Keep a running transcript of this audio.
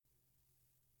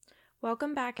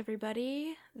Welcome back,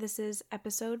 everybody. This is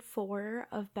episode 4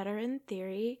 of Better in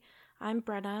Theory. I'm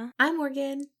Brenna. I'm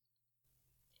Morgan.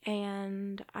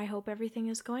 And I hope everything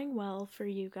is going well for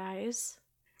you guys.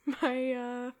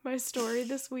 My story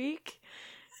this week.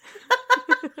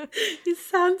 You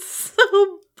sound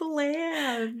so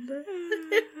bland.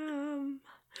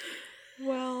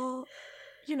 Well,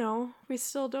 you know, we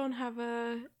still don't have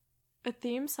a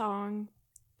theme song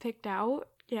picked out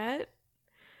yet.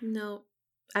 No.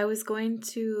 I was going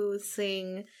to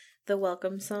sing the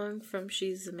welcome song from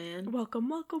She's a Man. Welcome,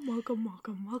 welcome, welcome,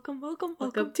 welcome, welcome, welcome,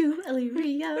 Welcome to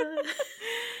Illyria.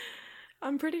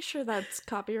 I'm pretty sure that's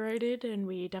copyrighted, and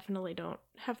we definitely don't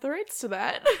have the rights to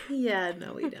that. Yeah,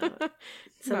 no, we don't.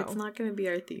 So No. It's not going to be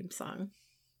our theme song.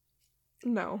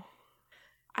 No.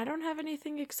 I don't have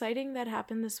anything exciting that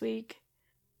happened this week.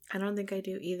 I don't think I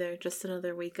do either. Just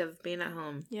another week of being at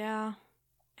home. Yeah.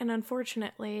 And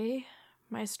unfortunately,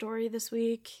 my story this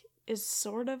week is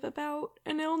sort of about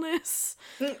an illness.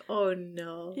 Oh,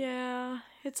 no. Yeah,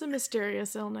 it's a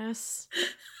mysterious illness.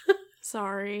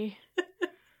 Sorry.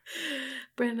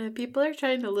 Brenna, people are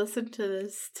trying to listen to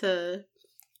this to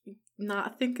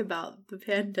not think about the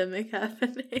pandemic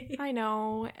happening. I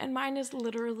know, and mine is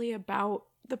literally about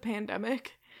the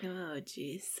pandemic. Oh,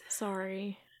 jeez.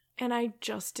 Sorry. And I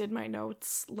just did my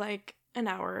notes like an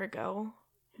hour ago.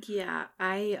 Yeah,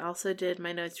 I also did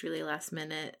my notes really last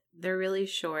minute. They're really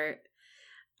short.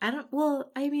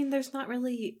 There's not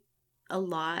really a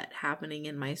lot happening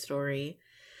in my story.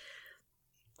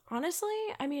 Honestly,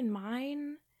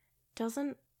 mine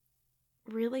doesn't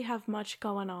really have much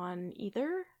going on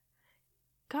either.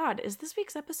 God, is this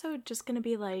week's episode just gonna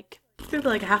be like... It's gonna be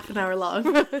like half an hour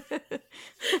long.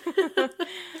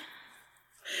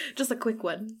 Just a quick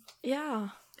one. Yeah.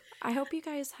 I hope you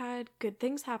guys had good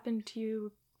things happen to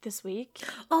you this week.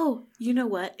 Oh, you know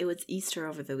what? It was Easter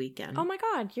over the weekend. Oh my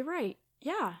god, you're right.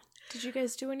 Yeah. Did you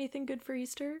guys do anything good for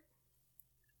Easter?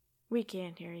 We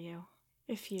can't hear you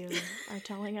if you are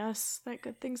telling us that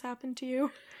good things happened to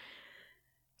you.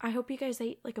 I hope you guys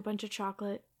ate like a bunch of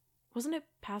chocolate. Wasn't it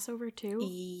Passover too?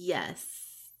 Yes.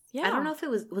 Yeah. I don't know if it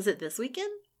was it this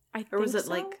weekend? I think Or was it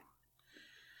so.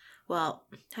 Well,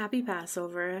 happy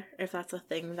Passover, if that's a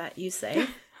thing that you say.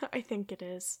 I think it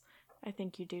is. I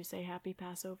think you do say happy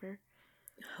Passover.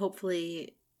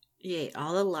 Hopefully you ate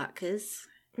all the latkes.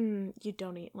 You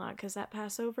don't eat latkes at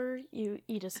Passover. You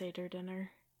eat a Seder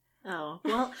dinner. Oh,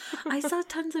 well, I saw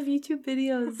tons of YouTube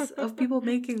videos of people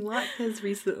making latkes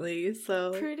recently,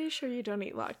 so... Pretty sure you don't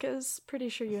eat latkes. Pretty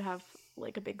sure you have,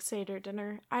 like, a big Seder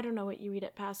dinner. I don't know what you eat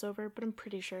at Passover, but I'm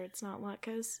pretty sure it's not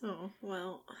latkes. Oh,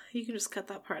 well, you can just cut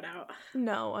that part out.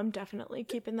 No, I'm definitely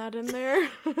keeping that in there.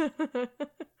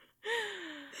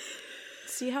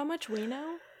 See how much we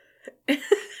know?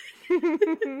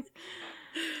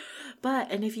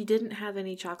 But, and if you didn't have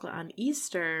any chocolate on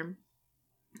Easter...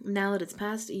 Now that it's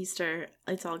past Easter,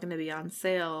 it's all going to be on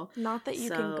sale. Not that you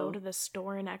can go to the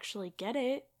store and actually get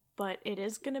it, but it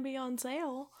is going to be on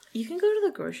sale. You can go to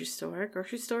the grocery store.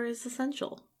 Grocery store is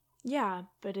essential. Yeah,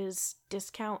 but is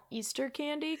discount Easter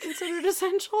candy considered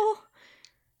essential?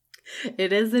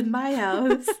 It is in my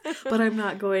house, but I'm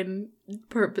not going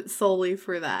solely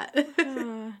for that.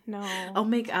 No. I'll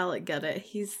make Alec get it.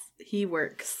 He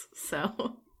works,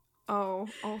 so. Oh,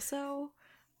 also...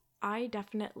 I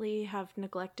definitely have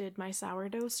neglected my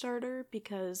sourdough starter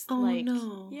because,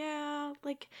 no. Yeah,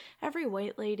 like, every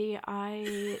white lady,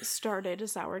 I started a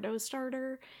sourdough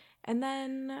starter, and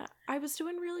then I was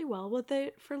doing really well with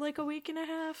it for, like, a week and a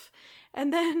half,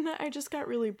 and then I just got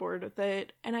really bored with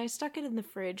it, and I stuck it in the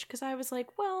fridge because I was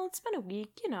like, well, it's been a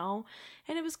week, you know,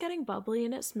 and it was getting bubbly,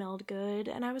 and it smelled good,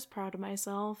 and I was proud of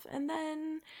myself, and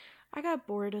then I got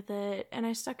bored with it, and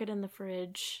I stuck it in the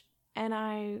fridge, and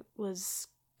I was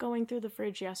going through the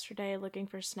fridge yesterday looking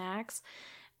for snacks,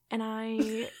 and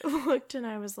I looked and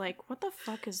I was like, what the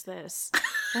fuck is this?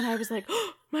 And I was like,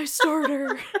 oh, my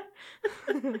starter.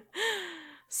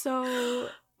 So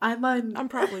I'm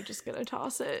probably just gonna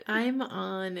toss it. I'm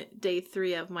on day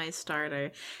 3 of my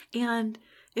starter, and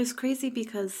it's crazy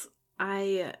because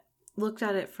I looked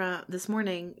at it from this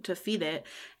morning to feed it,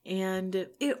 and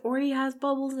it already has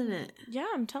bubbles in it. Yeah,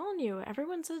 I'm telling you,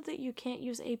 everyone said that you can't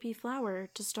use AP flour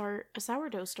to start a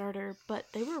sourdough starter, but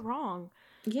they were wrong.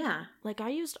 Yeah. Like, I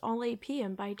used all AP,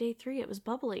 and by day 3 it was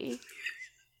bubbly.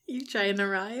 You trying to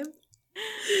rhyme?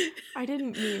 I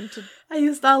didn't mean to. I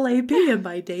used all AP, and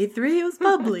by day 3 it was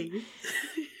bubbly.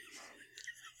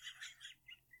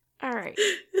 Alright.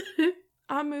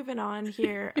 I'm moving on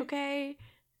here, okay?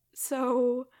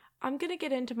 So... I'm gonna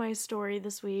get into my story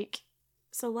this week.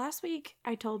 So last week,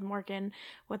 I told Morgan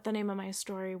what the name of my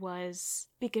story was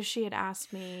because she had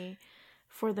asked me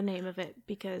for the name of it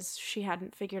because she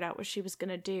hadn't figured out what she was going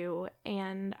to do.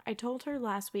 And I told her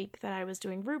last week that I was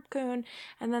doing Rupcoon,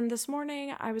 and then this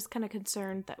morning I was kind of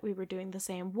concerned that we were doing the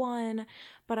same one,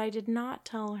 but I did not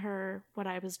tell her what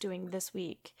I was doing this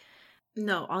week.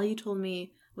 No, all you told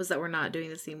me was that we're not doing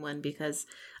the same one because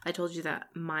I told you that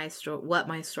what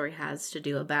my story has to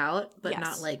do about, but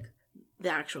not like the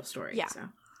actual story. Yeah. So.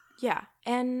 Yeah.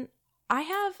 And I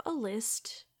have a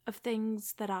list of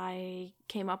things that I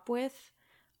came up with,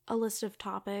 a list of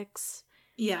topics.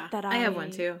 Yeah, that I have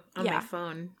one too on my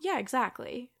phone. Yeah,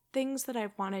 exactly. Things that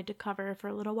I've wanted to cover for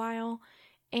a little while.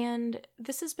 And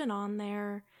this has been on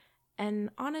there. And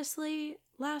honestly,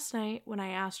 last night when I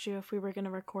asked you if we were going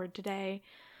to record today,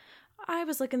 I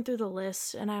was looking through the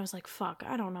list and I was like, fuck,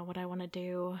 I don't know what I want to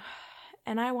do.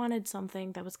 And I wanted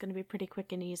something that was going to be pretty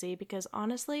quick and easy because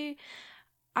honestly,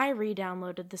 I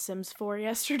re-downloaded The Sims 4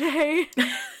 yesterday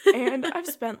and I've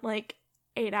spent like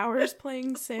 8 hours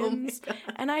playing Sims,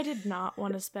 and I did not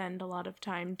want to spend a lot of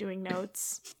time doing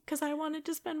notes because I wanted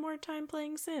to spend more time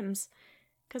playing Sims.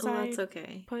 Because that's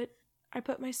okay. I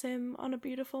put my Sim on a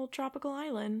beautiful tropical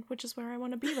island, which is where I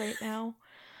want to be right now.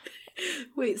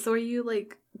 Wait, so are you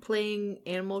like playing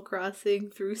Animal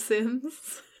Crossing through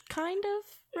Sims? Kind of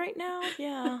right now,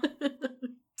 yeah.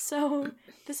 So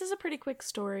this is a pretty quick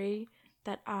story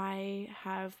that I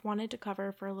have wanted to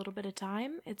cover for a little bit of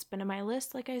time. It's been on my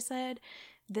list, like I said.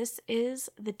 This is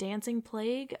The Dancing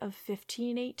Plague of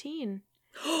 1518.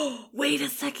 Wait a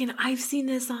second. I've seen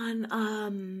this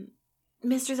on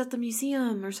Mysteries at the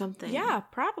Museum or something. Yeah,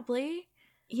 probably.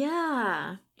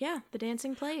 Yeah. Yeah, The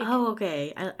Dancing Plague. Oh,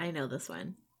 okay. I know this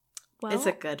one. Well, it's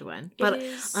a good one. But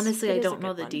honestly, I don't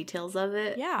know the details of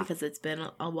it. Yeah. Because it's been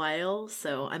a while,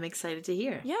 so I'm excited to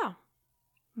hear. Yeah.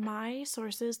 My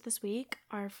sources this week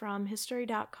are from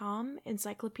History.com,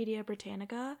 Encyclopedia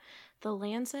Britannica, The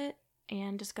Lancet,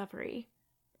 and Discovery.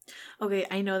 Okay,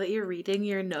 I know that you're reading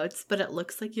your notes, but it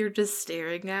looks like you're just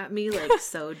staring at me like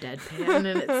so deadpan, and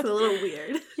it's a little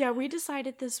weird. Yeah, we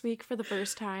decided this week for the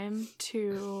first time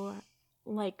to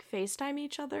like FaceTime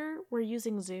each other. We're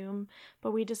using Zoom,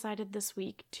 but we decided this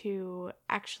week to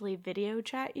actually video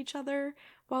chat each other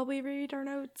while we read our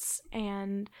notes,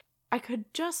 and I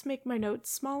could just make my notes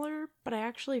smaller, but I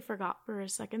actually forgot for a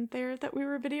second there that we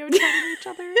were video chatting each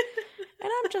other.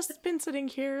 And I've just been sitting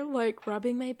here, like,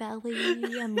 rubbing my belly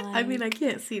and, like... I mean, I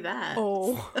can't see that.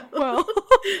 Oh, so. Well...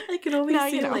 I can only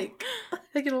see, like...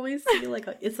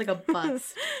 it's like a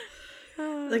bust.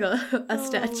 Like a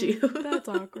statue. That's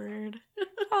awkward.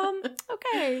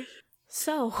 Okay.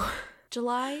 So,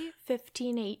 July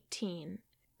 1518.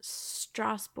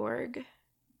 Strasbourg.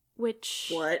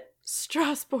 Which... What?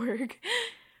 Strasbourg.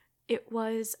 It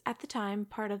was, at the time,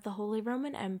 part of the Holy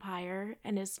Roman Empire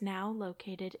and is now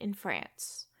located in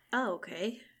France. Oh,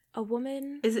 okay. A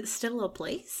woman... Is it still a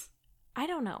place? I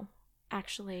don't know,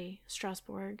 actually.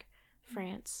 Strasbourg,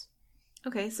 France.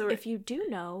 Okay, so... If you do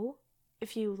know,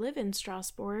 if you live in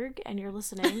Strasbourg and you're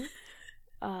listening,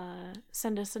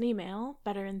 send us an email,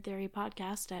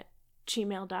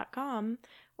 betterintheorypodcast@gmail.com,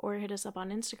 or hit us up on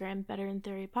Instagram,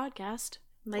 betterintheorypodcast.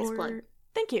 Nice plug.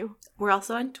 Thank you. We're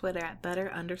also on Twitter at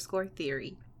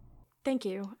better_theory. Thank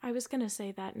you. I was going to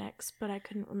say that next, but I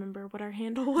couldn't remember what our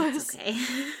handle was. That's okay.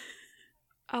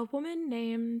 A woman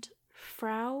named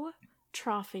Frau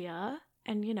Trophia,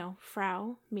 and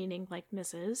Frau meaning like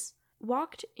Mrs.,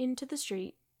 walked into the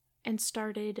street and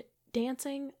started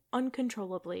dancing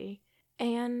uncontrollably.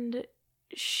 And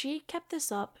she kept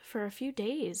this up for a few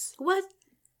days. What?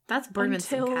 That's burning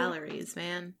some calories,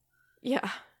 man. Yeah.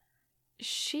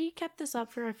 She kept this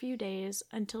up for a few days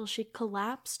until she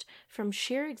collapsed from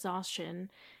sheer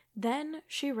exhaustion. Then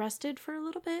she rested for a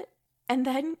little bit and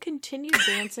then continued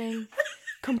dancing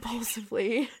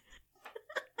compulsively.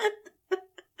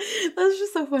 That's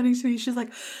just so funny to me. She's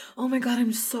like, oh my god,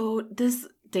 this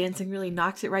dancing really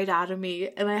knocked it right out of me,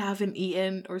 and I haven't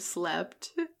eaten or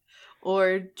slept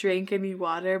or drank any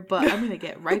water, but I'm gonna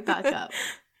get right back up.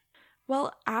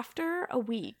 Well, after a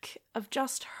week of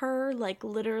just her, like,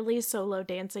 literally solo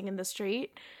dancing in the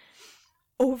street,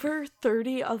 over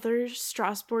 30 other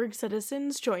Strasbourg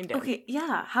citizens joined in. Okay,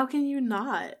 yeah, how can you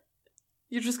not?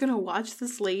 You're just gonna watch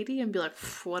this lady and be like,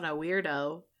 what a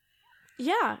weirdo.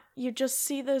 Yeah, you just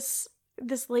see this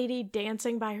lady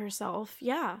dancing by herself.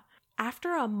 Yeah.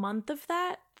 After a month of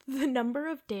that, the number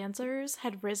of dancers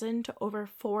had risen to over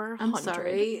 400. I'm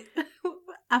sorry.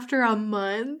 After a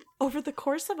month? Over the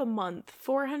course of a month,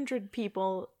 400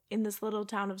 people in this little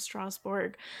town of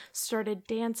Strasbourg started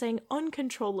dancing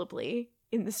uncontrollably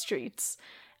in the streets.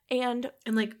 And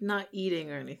like not eating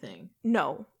or anything.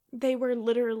 No, they were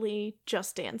literally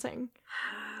just dancing.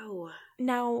 How?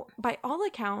 Now, by all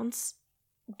accounts,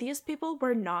 these people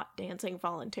were not dancing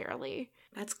voluntarily.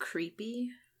 That's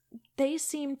creepy. They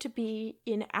seemed to be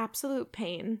in absolute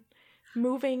pain,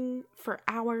 moving for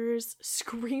hours,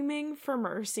 screaming for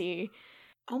mercy.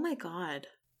 Oh my god.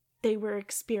 They were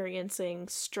experiencing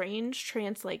strange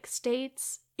trance-like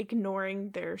states, ignoring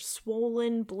their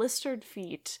swollen, blistered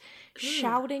feet,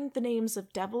 shouting the names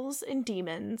of devils and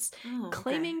demons,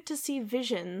 claiming to see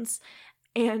visions,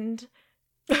 and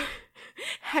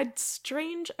had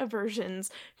strange aversions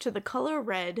to the color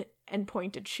red and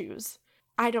pointed shoes.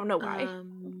 I don't know why,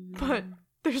 but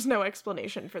there's no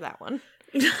explanation for that one.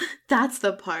 That's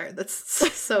the part that's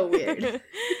so weird.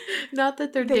 Not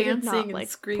that they're dancing and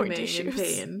screaming in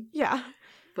pain. Yeah.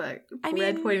 But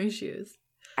red pointing shoes.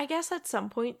 I guess at some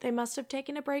point they must have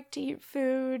taken a break to eat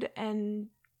food and,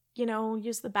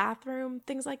 use the bathroom,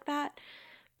 things like that.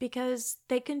 Because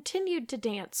they continued to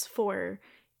dance for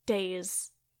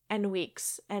days and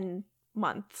weeks and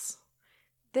months.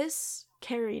 This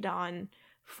carried on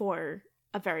for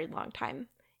a very long time.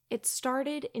 It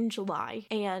started in July,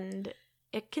 and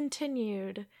it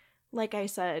continued, like I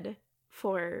said,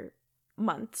 for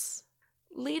months.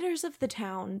 Leaders of the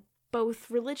town, both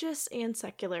religious and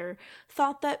secular,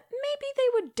 thought that maybe they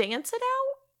would dance it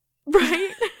out,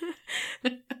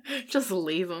 right? Just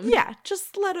leave them. Yeah,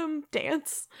 just let them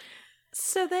dance.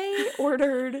 So they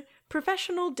ordered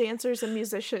professional dancers and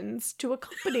musicians to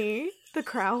accompany the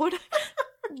crowd,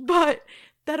 but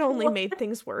that only made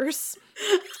things worse,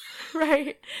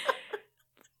 right?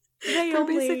 They're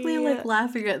basically like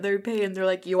laughing at their pain. They're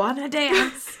like, "You want to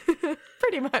dance?"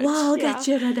 Pretty much. Well, I'll get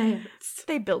you to dance.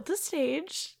 They built a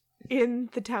stage in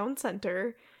the town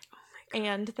center,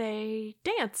 and they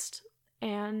danced,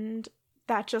 and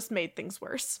that just made things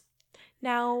worse.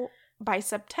 Now, by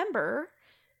September,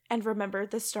 and remember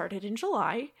this started in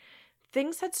July,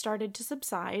 things had started to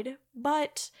subside,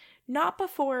 but not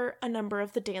before a number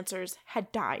of the dancers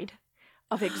had died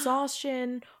of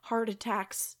exhaustion, heart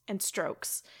attacks, and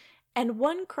strokes. And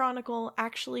one chronicle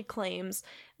actually claims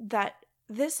that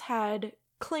this had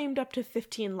claimed up to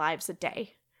 15 lives a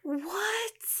day.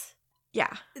 What?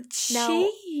 Yeah.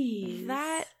 Jeez.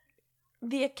 Now,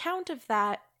 the account of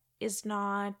that is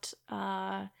not,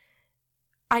 I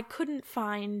couldn't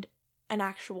find an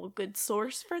actual good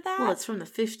source for that. Well, it's from the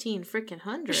 15 freaking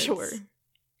hundreds. Sure.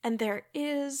 And there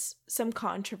is some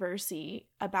controversy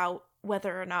about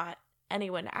whether or not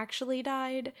anyone actually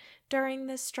died during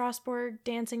this Strasbourg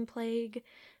dancing plague,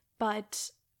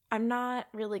 but I'm not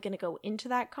really going to go into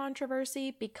that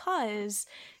controversy because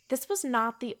this was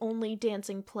not the only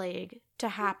dancing plague to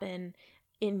happen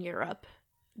in Europe.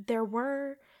 There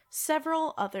were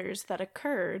several others that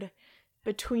occurred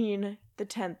between the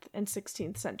 10th and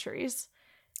 16th centuries.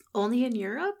 Only in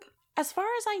Europe? As far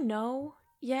as I know,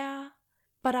 yeah.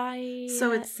 But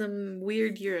So it's some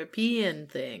weird European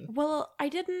thing. Well, I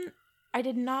did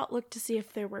not look to see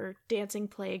if there were dancing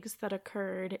plagues that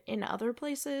occurred in other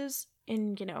places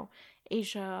in,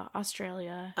 Asia,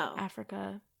 Australia,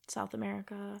 Africa, South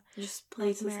America. Just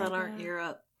places that aren't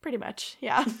Europe. Pretty much,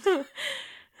 yeah.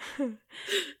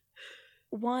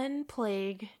 One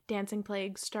dancing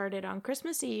plague, started on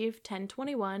Christmas Eve,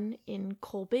 1021, in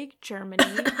Kolbig, Germany,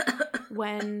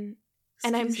 when,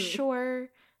 and I'm sure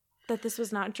that this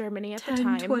was not Germany at the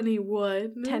time.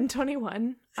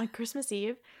 1021 on Christmas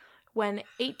Eve, when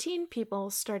 18 people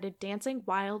started dancing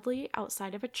wildly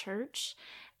outside of a church,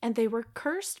 and they were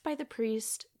cursed by the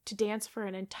priest to dance for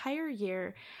an entire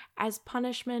year as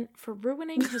punishment for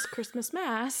ruining his Christmas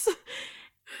Mass.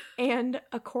 And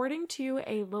according to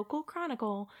a local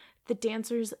chronicle, the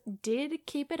dancers did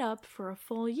keep it up for a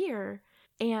full year,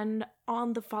 and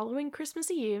on the following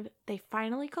Christmas Eve, they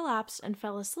finally collapsed and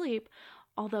fell asleep,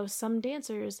 although some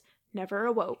dancers never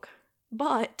awoke.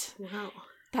 But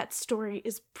that story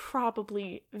is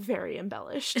probably very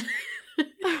embellished.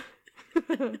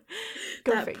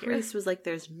 That figure. Priest was like,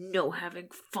 "There's no having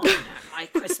fun at my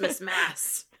Christmas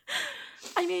Mass."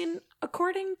 I mean,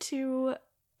 according to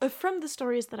from the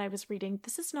stories that I was reading,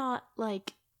 this is not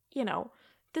like,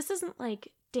 this isn't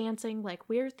like dancing like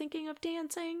we're thinking of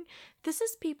dancing. This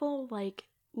is people like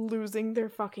losing their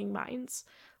fucking minds,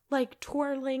 like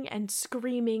twirling and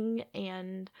screaming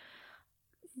and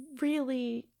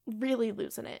really, really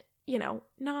losing it.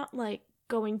 Not like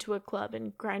going to a club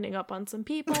and grinding up on some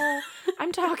people.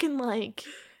 I'm talking like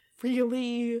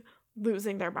really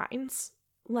losing their minds,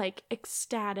 like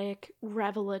ecstatic,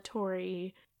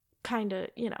 revelatory, kind of,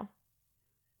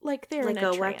 like they're like in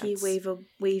a wacky,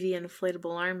 wavy,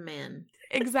 inflatable arm man.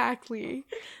 Exactly.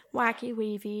 Wacky,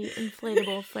 wavy,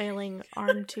 inflatable, flailing,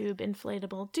 arm tube,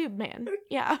 inflatable tube man.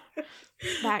 Yeah.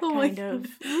 That kind of.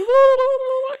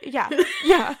 Yeah.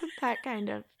 Yeah. That kind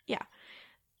of. Yeah.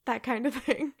 that kind of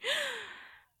thing.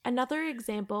 Another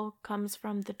example comes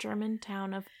from the German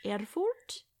town of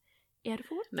Erfurt.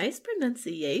 Erfurt? Nice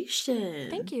pronunciation.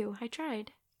 Thank you. I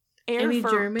tried. Any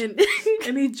Erfurt.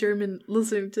 any German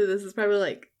listening to this is probably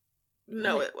like,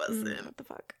 no, Like, it wasn't. what the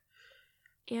fuck?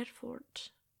 Erfurt.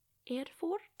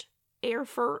 Erfurt?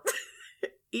 Erfurt.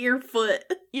 Earfoot.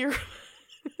 Ear.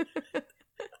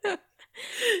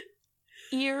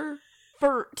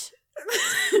 Earfurt.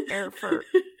 Erfurt.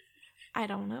 I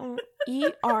don't know.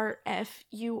 Erfurt.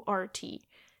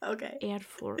 Okay.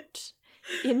 Erfurt.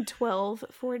 In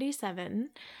 1247.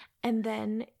 And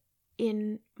then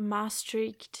in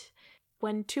Maastricht,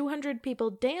 when 200 people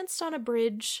danced on a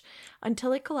bridge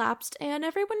until it collapsed and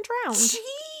everyone drowned. Jeez.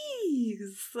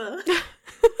 Oh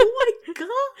my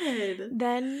god.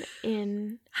 Then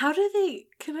in... How do they...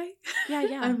 Can I...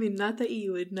 Yeah. I mean, not that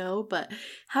you would know, but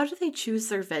how do they choose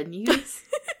their venues?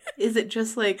 Is it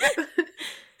just like...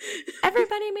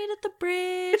 Everybody meet at the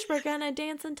bridge. We're gonna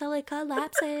dance until it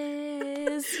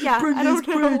collapses. Yeah, Bring I don't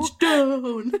this know. bridge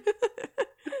down.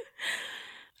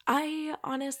 I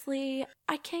honestly,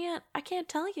 I can't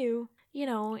tell you. You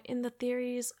know, in the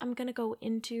theories, I'm gonna go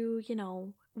into, you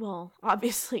know, well,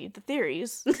 obviously the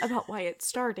theories about why it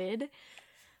started,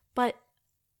 but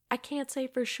I can't say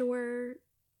for sure,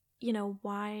 you know,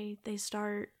 why they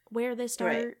start, where they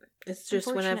start. Right. It's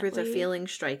just whenever the feeling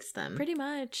strikes them. Pretty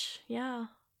much, yeah.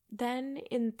 Then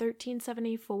in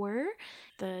 1374,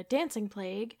 the dancing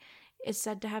plague is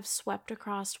said to have swept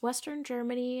across Western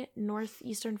Germany,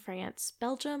 northeastern France,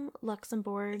 Belgium,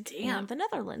 Luxembourg, and the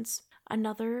Netherlands.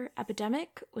 Another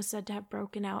epidemic was said to have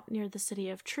broken out near the city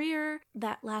of Trier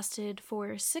that lasted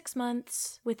for 6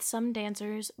 months, with some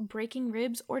dancers breaking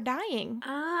ribs or dying.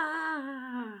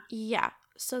 Ah. Yeah,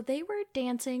 so they were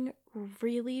dancing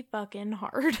really fucking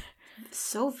hard.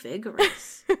 So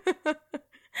vigorous.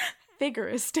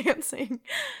 Vigorous dancing.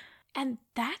 And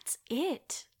that's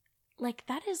it. Like,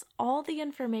 that is all the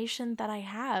information that I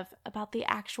have about the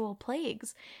actual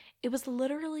plagues. It was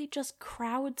literally just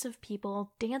crowds of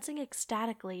people dancing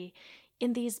ecstatically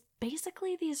in these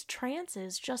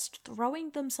trances, just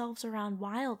throwing themselves around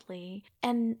wildly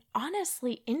and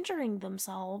honestly injuring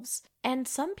themselves, and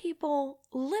some people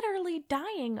literally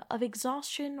dying of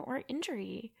exhaustion or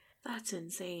injury. That's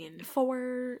insane.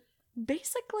 For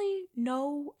basically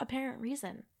no apparent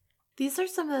reason. These are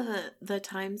some of the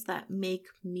times that make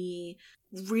me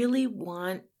really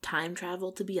want time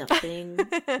travel to be a thing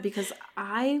because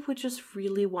I would just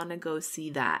really want to go see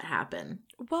that happen.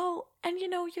 Well, and you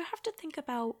know, you have to think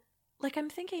about, like, I'm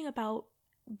thinking about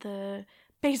the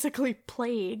basically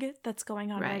plague that's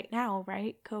going on right now,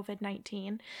 right?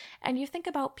 COVID-19. And you think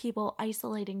about people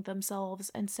isolating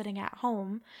themselves and sitting at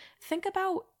home. Think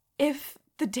about if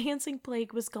the dancing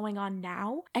plague was going on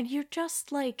now and you're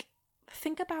just like,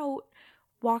 think about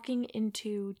walking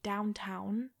into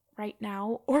downtown right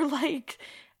now, or like,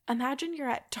 imagine you're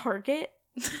at Target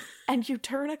and you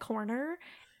turn a corner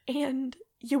and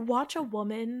you watch a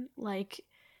woman like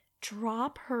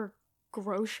drop her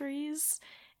groceries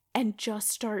and just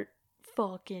start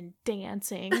fucking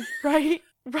dancing, right?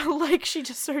 Like, she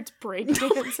just starts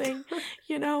breakdancing,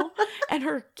 you know? And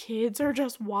her kids are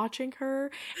just watching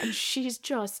her, and she's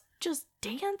just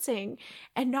dancing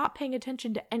and not paying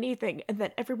attention to anything, and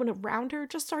then everyone around her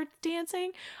just starts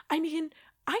dancing. I mean,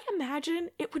 I imagine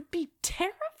it would be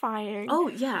terrifying. Oh,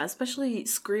 yeah, especially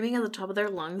screaming at the top of their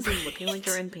lungs and looking like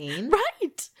they're in pain.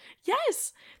 Right!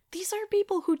 Yes! These are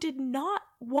people who did not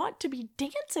want to be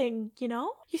dancing, you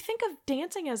know? You think of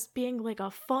dancing as being like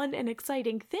a fun and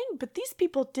exciting thing, but these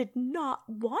people did not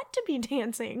want to be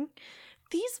dancing.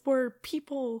 These were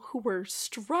people who were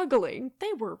struggling.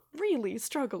 They were really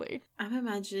struggling. I'm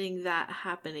imagining that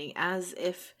happening as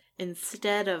if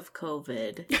instead of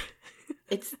COVID,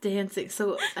 it's dancing.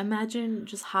 So imagine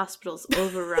just hospitals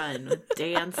overrun with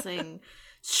dancing,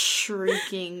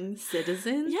 shrieking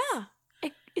citizens. Yeah.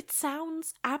 It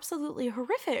sounds absolutely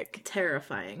horrific.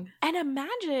 Terrifying. And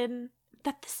imagine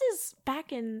that this is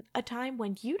back in a time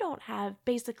when you don't have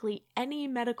basically any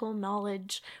medical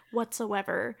knowledge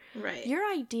whatsoever. Right. Your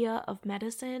idea of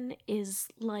medicine is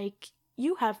like,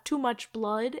 you have too much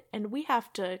blood and we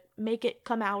have to make it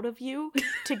come out of you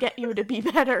to get you to be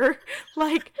better.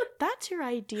 Like, that's your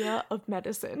idea of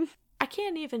medicine. I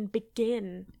can't even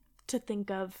begin to think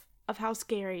of how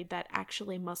scary that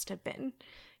actually must have been.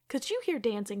 Because you hear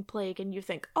dancing plague and you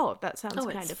think, oh, that sounds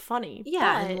kind of funny.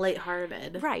 Yeah, and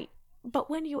lighthearted. Right. But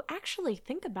when you actually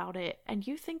think about it, and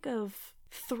you think of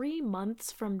 3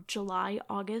 months from July,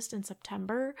 August, and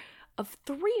September, of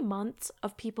 3 months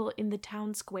of people in the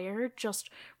town square just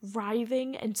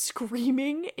writhing and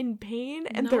screaming in pain,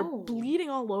 and they're bleeding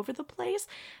all over the place,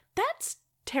 that's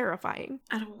terrifying.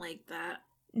 I don't like that.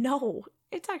 No,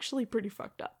 it's actually pretty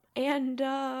fucked up. And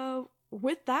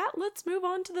with that, let's move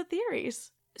on to the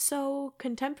theories. So,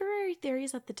 contemporary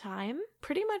theories at the time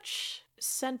pretty much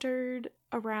centered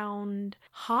around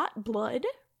hot blood.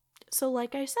 So,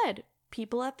 like I said,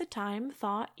 people at the time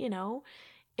thought,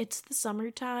 it's the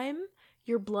summertime,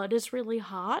 your blood is really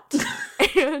hot,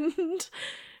 and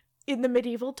in the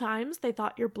medieval times, they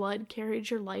thought your blood carried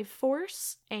your life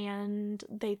force, and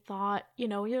they thought,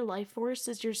 your life force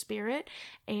is your spirit,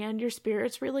 and your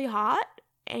spirit's really hot,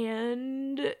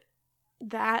 and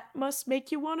that must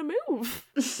make you want to move,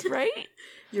 right?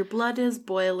 Your blood is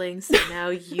boiling, so now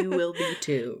you will be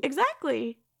too.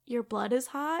 Exactly. Your blood is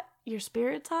hot, your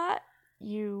spirit's hot,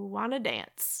 you want to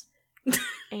dance.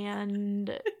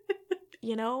 And,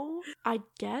 I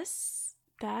guess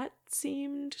that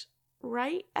seemed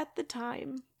right at the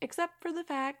time, except for the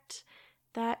fact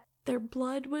that their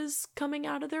blood was coming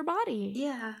out of their body.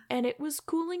 Yeah. And it was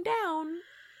cooling down,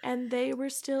 and they were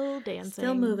still dancing.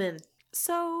 Still moving.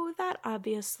 So that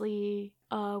obviously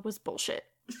was bullshit.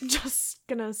 Just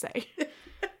gonna say.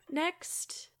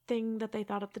 Next thing that they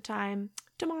thought at the time,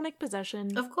 demonic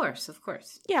possession. Of course.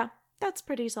 Yeah, that's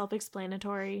pretty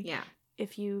self-explanatory. Yeah.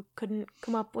 If you couldn't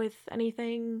come up with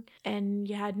anything and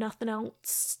you had nothing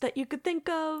else that you could think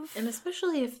of. And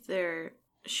especially if they're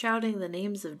shouting the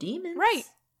names of demons. Right.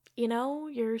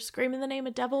 You're screaming the name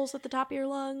of devils at the top of your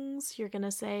lungs. You're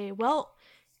gonna say, well,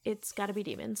 it's gotta be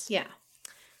demons. Yeah.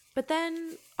 But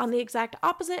then, on the exact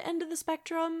opposite end of the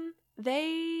spectrum,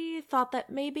 they thought that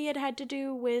maybe it had to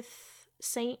do with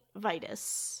Saint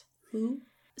Vitus. Who?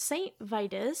 Saint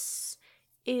Vitus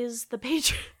is the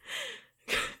patron...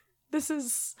 This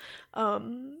is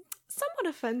somewhat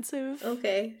offensive.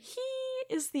 Okay.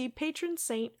 He is the patron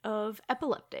saint of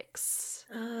epileptics.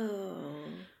 Oh.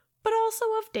 But also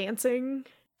of dancing.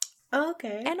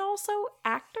 Okay. And also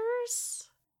actors.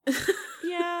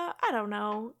 Yeah, I don't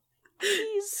know.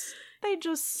 He's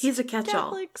a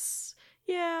catch-all. Catholics.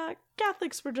 Yeah,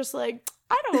 Catholics were just like,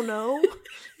 I don't know.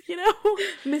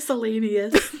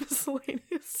 Miscellaneous.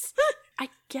 Miscellaneous. I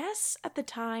guess at the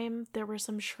time there were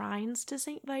some shrines to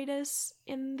St. Vitus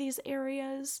in these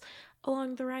areas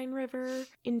along the Rhine River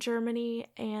in Germany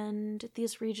and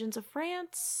these regions of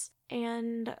France.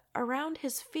 And around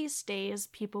his feast days,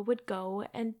 people would go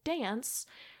and dance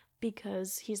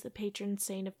because he's the patron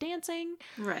saint of dancing.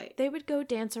 Right. They would go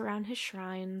dance around his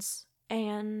shrines,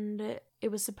 and it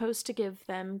was supposed to give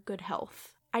them good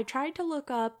health. I tried to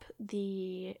look up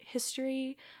the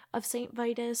history of St.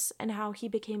 Vitus and how he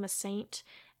became a saint,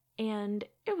 and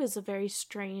it was a very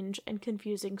strange and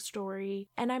confusing story,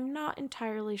 and I'm not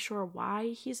entirely sure why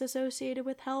he's associated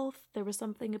with health. There was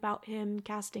something about him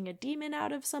casting a demon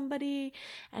out of somebody,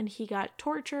 and he got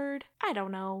tortured. I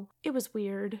don't know. It was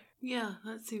weird. Yeah,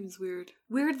 that seems weird.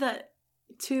 Weird that,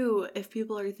 too, if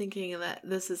people are thinking that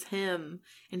this is him,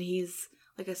 and he's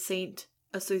like a saint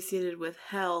associated with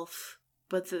health,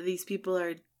 but that these people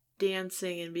are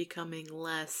dancing and becoming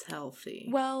less healthy.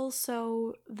 Well,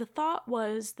 so the thought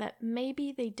was that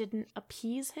maybe they didn't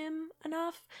appease him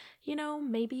enough.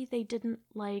 Maybe they didn't,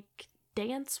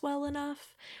 dance well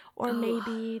enough. Or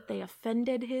maybe they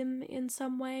offended him in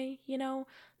some way,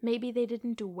 Maybe they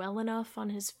didn't do well enough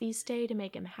on his feast day to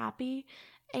make him happy.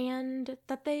 And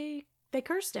that they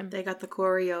cursed him. They got the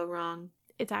choreo wrong.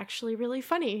 It's actually really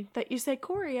funny that you say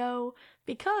choreo,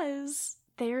 because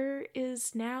there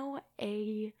is now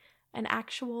an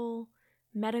actual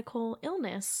medical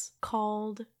illness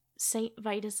called St.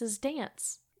 Vitus's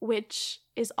dance, which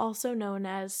is also known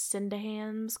as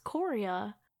Syndeham's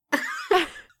chorea,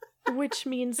 which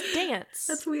means dance.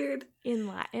 That's weird. In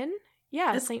Latin.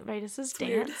 Yeah, St. Vitus's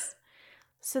dance. Weird.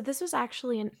 So this was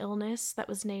actually an illness that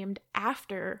was named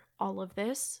after all of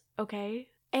this, okay?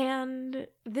 And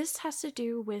this has to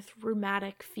do with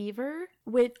rheumatic fever,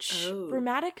 which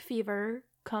rheumatic fever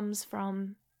comes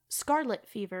from scarlet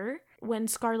fever, when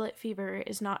scarlet fever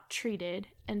is not treated.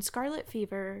 And scarlet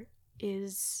fever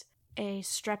is a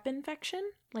strep infection,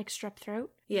 like strep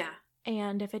throat. Yeah.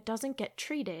 And if it doesn't get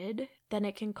treated, then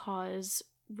it can cause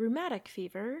rheumatic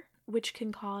fever, which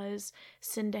can cause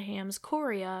Syndeham's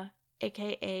chorea,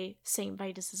 aka St.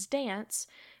 Vitus's dance,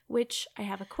 which I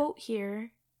have a quote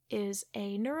here, is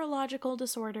a neurological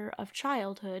disorder of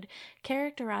childhood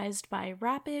characterized by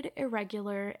rapid,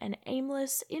 irregular, and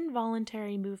aimless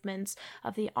involuntary movements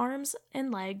of the arms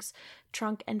and legs,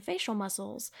 trunk, and facial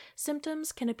muscles.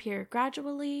 Symptoms can appear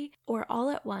gradually or all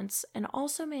at once and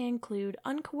also may include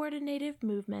uncoordinated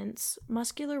movements,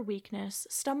 muscular weakness,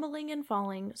 stumbling and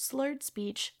falling, slurred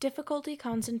speech, difficulty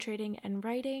concentrating and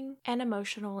writing, and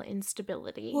emotional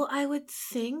instability. Well, I would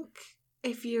think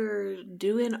if you're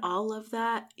doing all of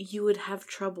that, you would have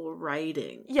trouble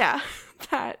writing. Yeah,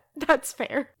 that's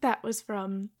fair. That was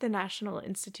from the National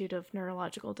Institute of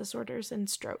Neurological Disorders and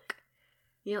Stroke.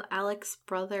 You know, Alex's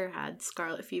brother had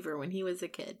scarlet fever when he was a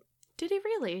kid. Did he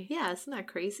really? Yeah, isn't that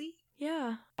crazy?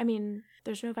 Yeah. I mean,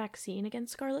 there's no vaccine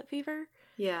against scarlet fever.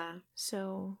 Yeah.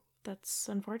 So that's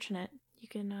unfortunate. You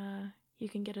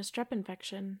can get a strep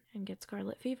infection and get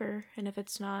scarlet fever, and if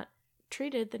it's not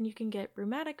treated, then you can get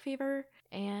rheumatic fever,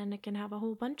 and it can have a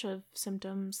whole bunch of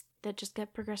symptoms that just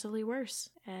get progressively worse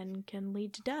and can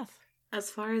lead to death. As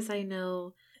far as I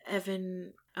know,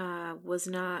 Evan was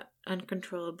not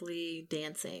uncontrollably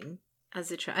dancing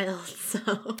as a child,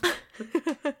 so...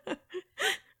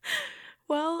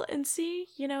 Well, and see,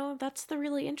 that's the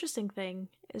really interesting thing,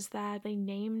 is that they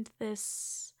named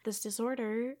this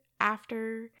disorder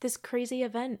after this crazy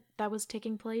event that was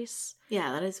taking place.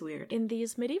 Yeah, that is weird. In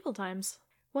these medieval times.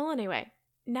 Well, anyway,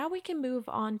 now we can move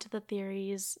on to the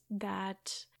theories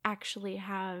that actually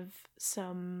have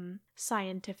some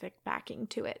scientific backing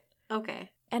to it. Okay.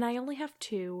 And I only have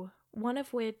two, one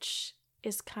of which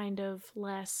is kind of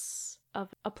less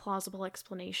of a plausible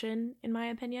explanation, in my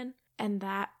opinion. And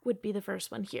that would be the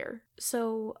first one here.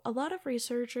 So, a lot of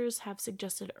researchers have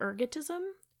suggested ergotism,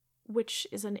 which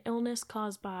is an illness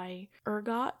caused by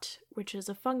ergot, which is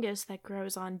a fungus that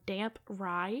grows on damp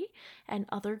rye and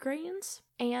other grains.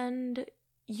 And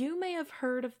you may have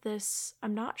heard of this,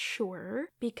 I'm not sure,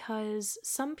 because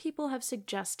some people have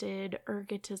suggested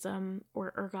ergotism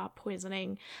or ergot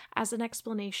poisoning as an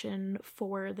explanation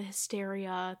for the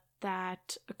hysteria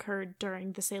that occurred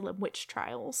during the Salem witch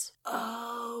trials.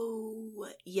 Oh,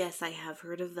 yes, I have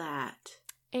heard of that.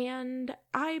 And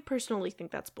I personally think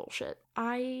that's bullshit.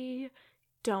 I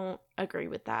don't agree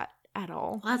with that at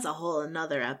all. Well, that's a whole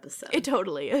another episode. It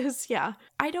totally is, yeah.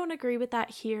 I don't agree with that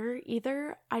here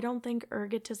either. I don't think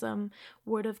ergotism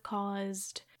would have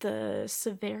caused the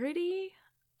severity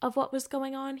of what was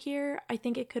going on here. I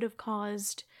think it could have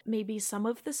caused maybe some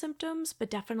of the symptoms,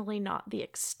 but definitely not the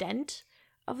extent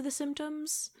of the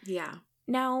symptoms. Yeah.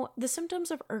 Now, the symptoms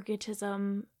of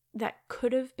ergotism that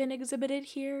could have been exhibited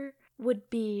here would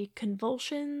be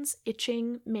convulsions,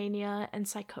 itching, mania, and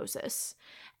psychosis.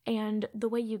 And the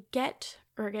way you get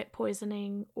ergot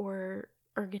poisoning or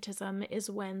ergotism is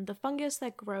when the fungus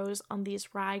that grows on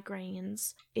these rye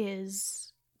grains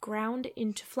is ground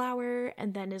into flour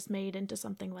and then is made into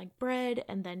something like bread,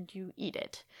 and then you eat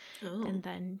it. Oh. And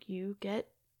then you get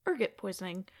ergot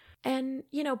poisoning. And,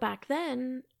 back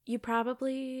then, you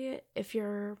probably, if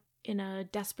you're in a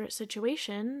desperate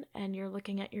situation and you're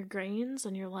looking at your grains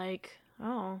and you're like,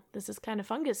 oh, this is kind of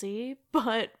fungusy,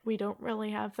 but we don't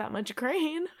really have that much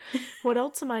grain. What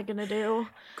else am I gonna do?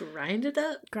 Grind it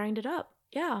up? Grind it up.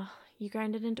 Yeah, you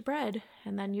grind it into bread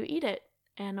and then you eat it.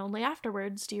 And only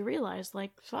afterwards do you realize,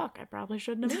 like, fuck, I probably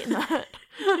shouldn't have eaten that.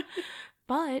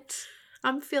 But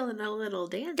I'm feeling a little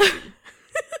dancy.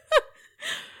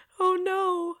 Oh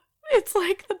no, it's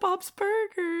like the Bob's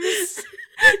Burgers.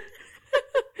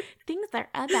 Things are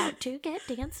about to get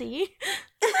dancy.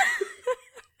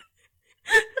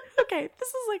 Okay, this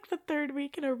is like the third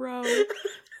week in a row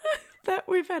that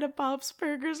we've had a Bob's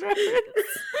Burgers reference.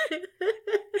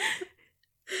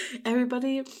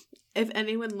 Everybody, if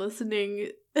anyone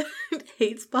listening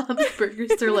hates Bob's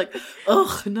Burgers, they're like,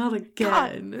 ugh, not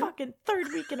again. God, fucking third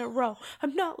week in a row.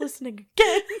 I'm not listening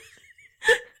again.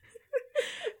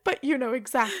 But you know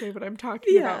exactly what I'm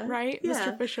talking about, right? Yeah.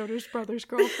 Mr. Fishoder's brother's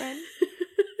girlfriend.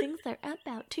 Things are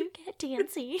about to get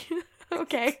dancy.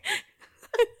 Okay.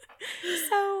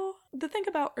 So, the thing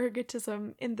about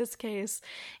ergotism in this case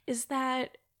is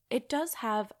that it does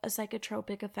have a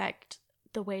psychotropic effect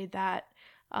the way that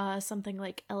something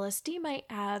like LSD might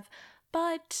have,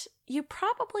 but you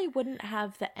probably wouldn't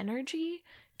have the energy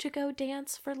to go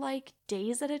dance for like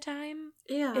days at a time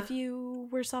if you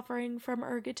were suffering from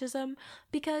ergotism,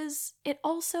 because it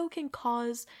also can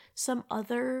cause some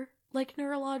other like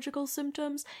neurological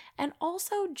symptoms and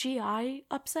also GI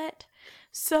upset.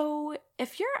 So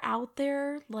if you're out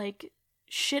there like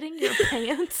shitting your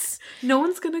pants, no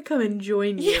one's gonna come and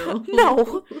join you. Yeah,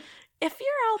 no. If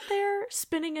you're out there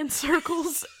spinning in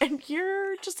circles and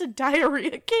you're just a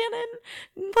diarrhea cannon,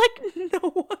 like no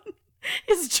one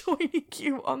is joining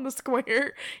you on the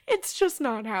square. It's just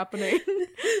not happening.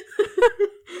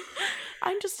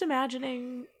 I'm just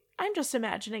imagining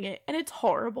it, and it's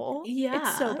horrible. Yeah.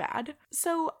 It's so bad.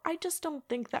 So I just don't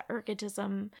think that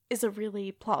ergotism is a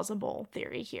really plausible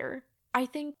theory here. I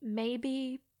think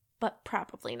maybe, but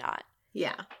probably not.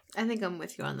 Yeah, I think I'm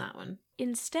with you on that one.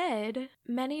 Instead,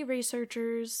 many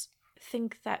researchers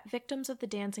think that victims of the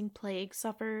dancing plague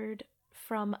suffered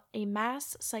from a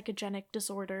mass psychogenic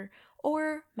disorder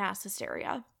or mass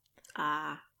hysteria.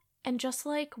 Ah. And just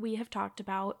like we have talked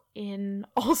about in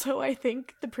also, I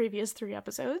think, the previous 3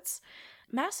 episodes,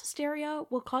 mass hysteria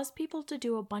will cause people to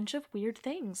do a bunch of weird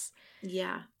things.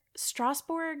 Yeah.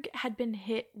 Strasbourg had been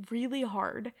hit really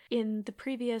hard in the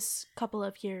previous couple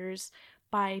of years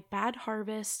by bad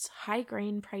harvests, high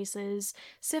grain prices,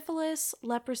 syphilis,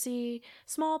 leprosy,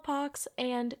 smallpox,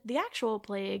 and the actual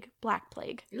plague, Black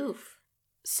Plague. Oof.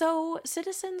 So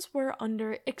citizens were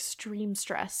under extreme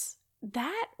stress.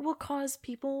 That will cause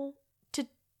people to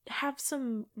have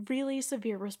some really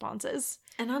severe responses.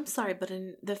 And I'm sorry, but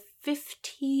in the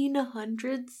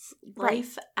 1500s,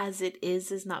 life as it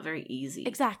is not very easy.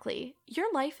 Exactly.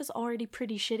 Your life is already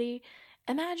pretty shitty.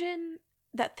 Imagine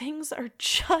that things are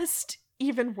just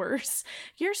even worse.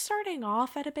 You're starting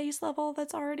off at a base level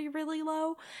that's already really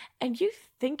low, and you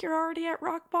think you're already at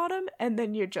rock bottom, and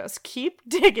then you just keep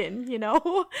digging, you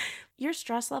know? Your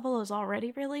stress level is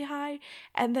already really high,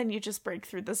 and then you just break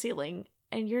through the ceiling,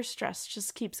 and your stress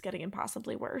just keeps getting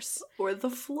impossibly worse. Or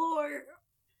the floor.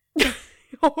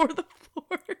 Or the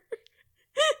floor.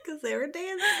 Because they were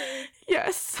dancing.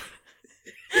 Yes.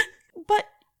 But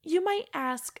you might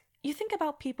ask, you think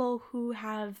about people who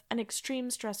have an extreme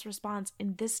stress response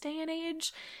in this day and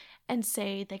age, and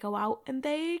say they go out and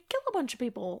they kill a bunch of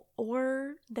people,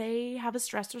 or they have a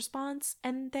stress response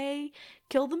and they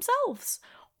kill themselves,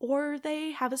 or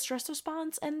they have a stress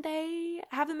response and they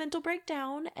have a mental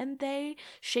breakdown and they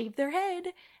shave their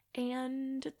head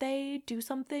and they do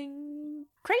something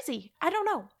crazy. I don't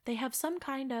know. They have some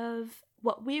kind of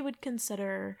what we would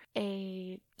consider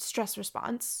a stress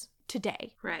response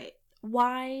today. Right.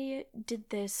 Why did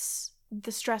the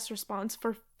stress response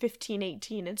for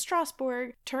 1518 in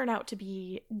Strasbourg turn out to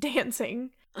be dancing?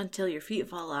 Until your feet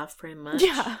fall off, pretty much.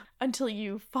 Yeah, until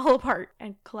you fall apart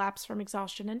and collapse from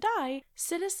exhaustion and die.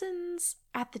 Citizens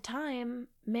at the time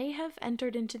may have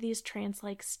entered into these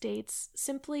trance-like states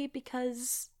simply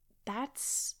because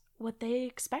that's what they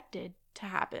expected to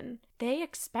happen. They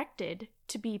expected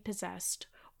to be possessed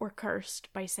or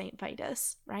cursed by Saint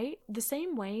Vitus, right? The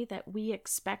same way that we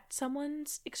expect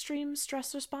someone's extreme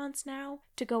stress response now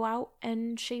to go out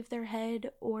and shave their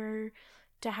head or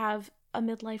to have a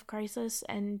midlife crisis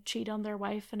and cheat on their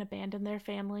wife and abandon their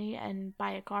family and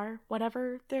buy a car,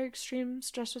 whatever their extreme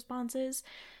stress response is.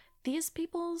 These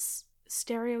people's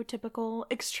stereotypical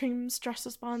extreme stress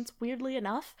response, weirdly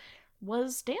enough,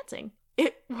 was dancing.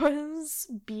 It was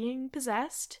being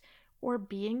possessed or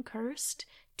being cursed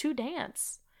to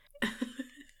dance.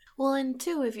 Well, and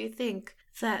two, if you think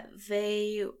that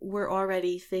they were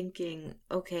already thinking,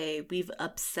 okay, we've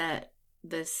upset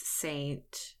this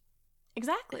saint.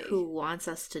 Exactly. Who wants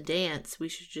us to dance, we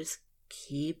should just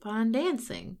keep on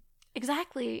dancing.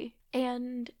 Exactly.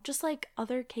 And just like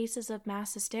other cases of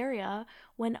mass hysteria,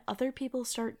 when other people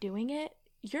start doing it,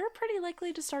 you're pretty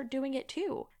likely to start doing it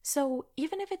too. So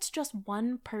even if it's just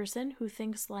one person who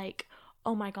thinks like,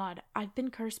 oh my god, I've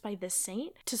been cursed by this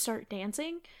saint to start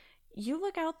dancing, you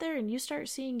look out there and you start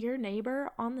seeing your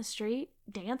neighbor on the street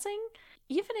dancing,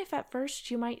 even if at first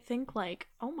you might think like,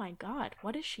 oh my god,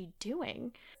 what is she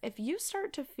doing? If you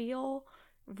start to feel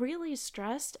really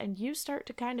stressed and you start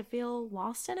to kind of feel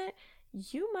lost in it,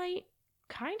 you might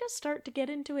kind of start to get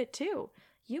into it too.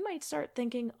 You might start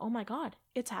thinking, oh my god,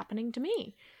 it's happening to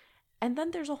me. And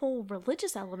then there's a whole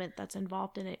religious element that's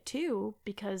involved in it too,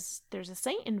 because there's a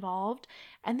saint involved,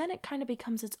 and then it kind of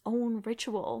becomes its own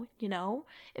ritual, you know?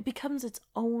 It becomes its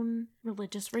own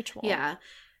religious ritual. Yeah.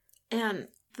 And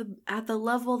at the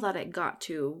level that it got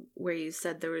to, where you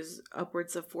said there was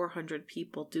upwards of 400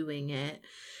 people doing it,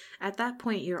 at that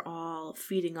point you're all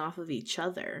feeding off of each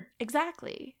other.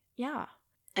 Exactly. Yeah.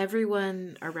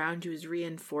 Everyone around you is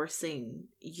reinforcing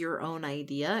your own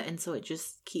idea, and so it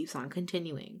just keeps on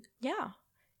continuing. Yeah.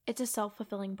 It's a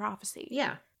self-fulfilling prophecy.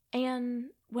 Yeah. And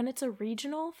when it's a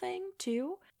regional thing,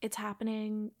 too, it's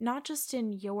happening not just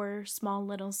in your small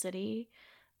little city,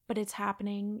 but it's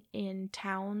happening in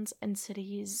towns and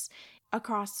cities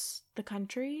across the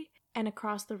country and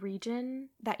across the region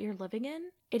that you're living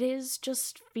in. It is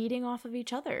just feeding off of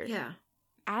each other. Yeah.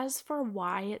 As for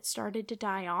why it started to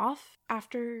die off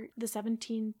after the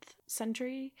 17th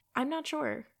century, I'm not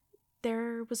sure.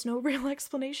 There was no real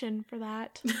explanation for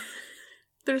that.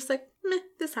 They're just like, meh,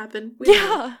 this happened.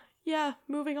 Yeah,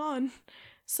 moving on.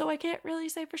 So I can't really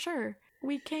say for sure.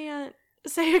 We can't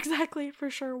say exactly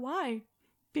for sure why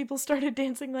people started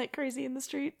dancing like crazy in the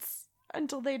streets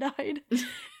until they died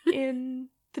in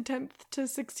the 10th to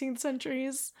 16th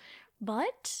centuries.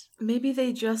 But maybe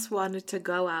they just wanted to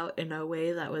go out in a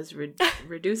way that was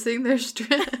reducing their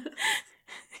stress.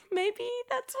 Maybe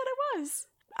that's what it was.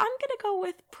 I'm gonna go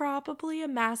with probably a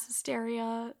mass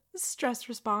hysteria stress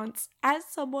response. As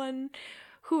someone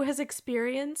who has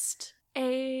experienced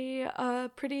a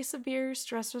pretty severe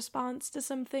stress response to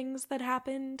some things that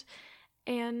happened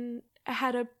and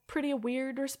had a pretty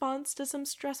weird response to some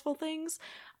stressful things,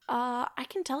 I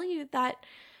can tell you that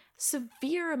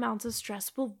severe amounts of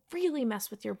stress will really mess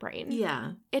with your brain.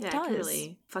 Yeah. It does. It can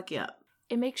really fuck you up.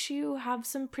 It makes you have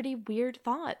some pretty weird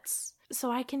thoughts. So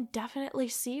I can definitely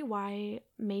see why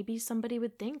maybe somebody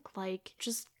would think, like,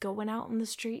 just going out on the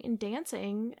street and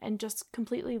dancing and just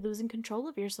completely losing control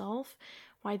of yourself,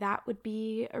 why that would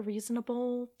be a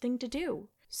reasonable thing to do.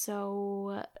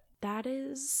 So that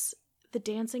is the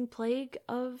dancing plague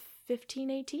of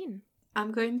 1518.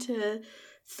 I'm going to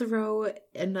throw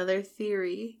another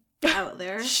theory out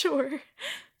there. Sure.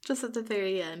 Just at the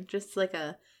very end, just like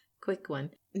a quick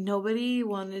one. Nobody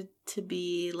wanted to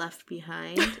be left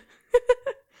behind.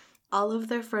 All of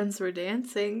their friends were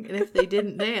dancing, and if they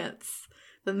didn't dance,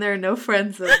 then they're no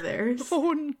friends of theirs.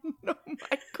 Oh, no,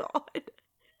 my God.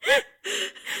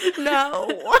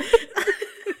 No.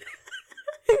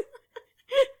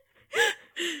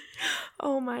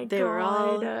 Oh, my God. They were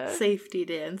all safety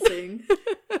dancing.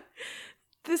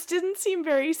 This didn't seem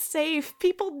very safe.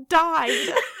 People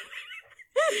died.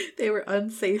 They were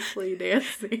unsafely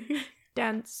dancing.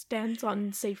 Dance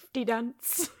on safety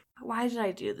dance. Why did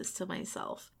I do this to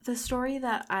myself? The story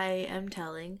that I am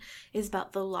telling is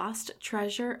about the lost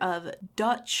treasure of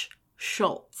Dutch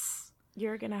Schultz.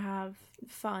 You're gonna have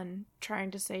fun trying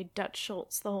to say Dutch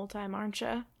Schultz the whole time, aren't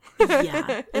you?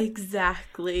 Yeah,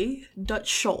 exactly. Dutch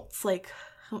Schultz. Like,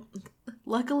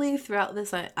 luckily throughout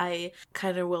this, I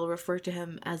kind of will refer to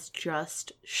him as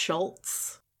just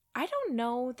Schultz. I don't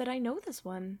know that I know this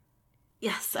one.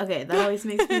 Yes, okay, that always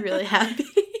makes me really happy.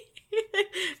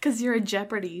 Because you're a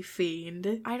Jeopardy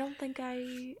fiend. I don't think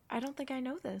I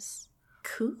know this.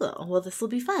 Cool. Well, this will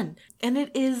be fun. And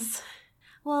it is,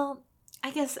 well,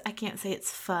 I guess I can't say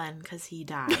it's fun because he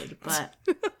died, but...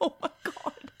 Oh my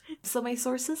God. So my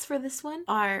sources for this one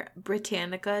are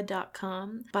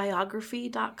Britannica.com,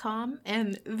 Biography.com,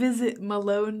 and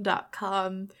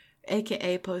VisitMalone.com,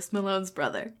 aka Post Malone's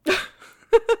brother.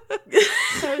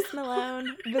 Post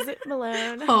Malone, Visit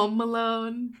Malone. Home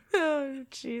Malone. Oh,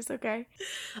 jeez, okay.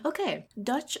 Okay,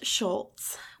 Dutch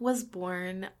Schultz was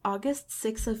born August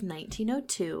 6th of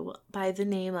 1902 by the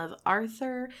name of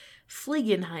Arthur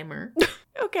Flegenheimer.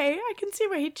 Okay, I can see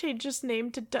why he changed his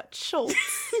name to Dutch Schultz.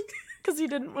 Because he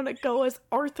didn't want to go as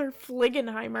Arthur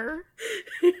Flegenheimer.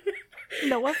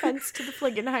 No offense to the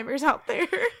Flegenheimers out there.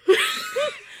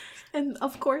 And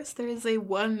of course, there is a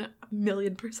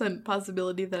 1,000,000%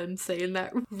 possibility that I'm saying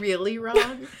that really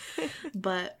wrong.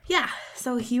 But yeah,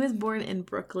 so he was born in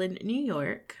Brooklyn, New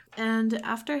York. And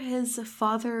after his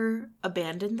father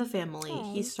abandoned the family,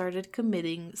 he started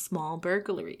committing small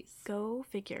burglaries. Go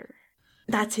figure.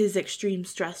 That's his extreme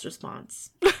stress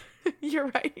response. You're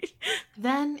right.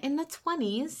 Then, in the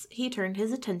 20s, he turned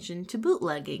his attention to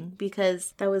bootlegging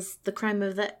because that was the crime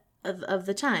of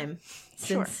the time.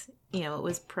 Since, you know, it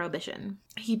was prohibition.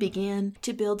 He began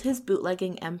to build his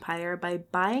bootlegging empire by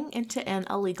buying into an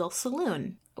illegal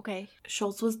saloon. Okay.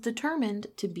 Schultz was determined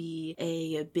to be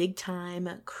a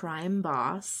big-time crime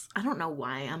boss. I don't know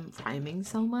why I'm rhyming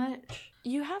so much.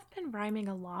 You have been rhyming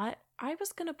a lot. I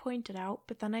was going to point it out,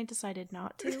 but then I decided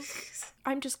not to.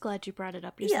 I'm just glad you brought it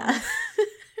up yourself. Yeah.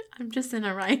 I'm just in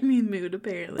a rhyming mood,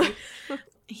 apparently.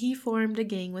 He formed a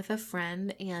gang with a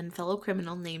friend and fellow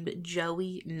criminal named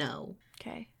Joey No.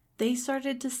 Okay. They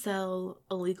started to sell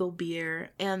illegal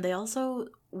beer, and they also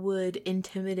would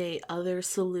intimidate other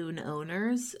saloon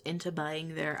owners into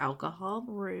buying their alcohol.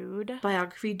 Rude.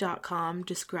 Biography.com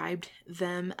described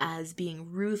them as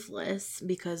being ruthless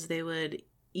because they would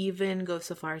even go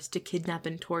so far as to kidnap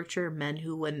and torture men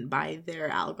who wouldn't buy their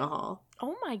alcohol.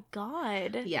 Oh my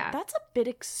God. Yeah. That's a bit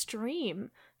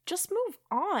extreme. Just move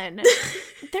on.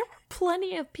 There were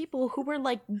plenty of people who were,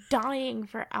 like, dying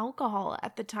for alcohol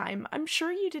at the time. I'm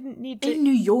sure you didn't need to... In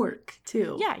New York,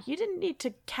 too. Yeah, you didn't need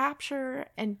to capture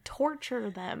and torture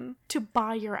them to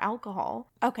buy your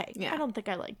alcohol. Okay, yeah. I don't think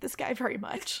I like this guy very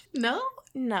much. No?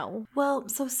 No. Well,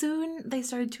 so soon they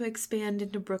started to expand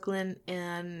into Brooklyn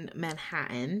and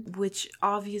Manhattan, which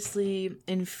obviously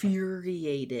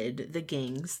infuriated the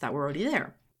gangs that were already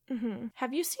there. Mm-hmm.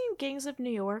 Have you seen Gangs of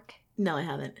New York? No, I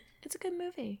haven't. It's a good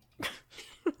movie.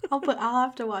 I'll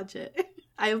have to watch it.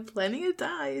 I have plenty of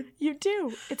time. You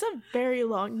do. It's a very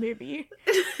long movie.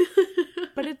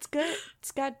 But it's good.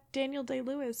 It's got Daniel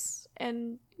Day-Lewis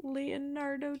and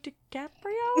Leonardo DiCaprio,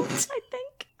 I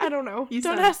think. I don't know.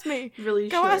 Don't ask me. Really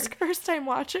Go sure. ask first-time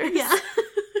watchers. Yeah.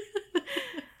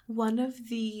 One of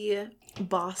the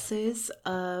bosses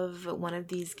of one of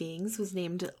these gangs was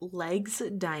named Legs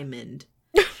Diamond.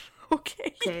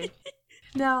 Okay. Okay.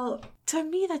 Now, to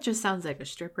me, that just sounds like a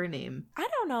stripper name. I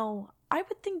don't know. I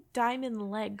would think Diamond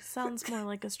Legs sounds more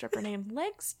like a stripper name.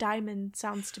 Legs Diamond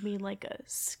sounds to me like a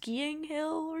skiing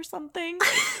hill or something.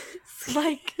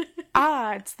 Like,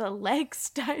 it's the Legs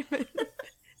Diamond.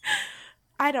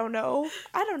 I don't know.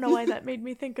 I don't know why that made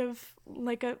me think of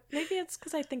like maybe it's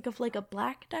because I think of like a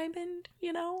black diamond,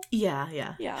 you know?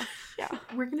 Yeah. Yeah.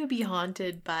 We're gonna be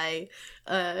haunted by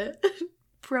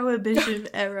Prohibition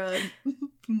era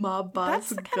mob boss That's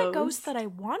the kind of ghost that I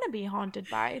want to be haunted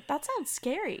by. That sounds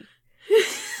scary.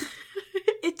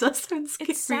 It does sound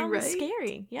scary, It sounds right?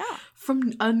 scary, yeah.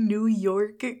 From a New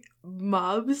York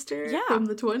mobster from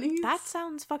the 20s? That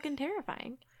sounds fucking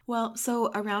terrifying. Well, so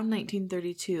around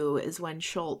 1932 is when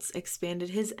Schultz expanded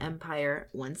his empire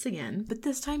once again, but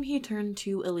this time he turned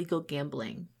to illegal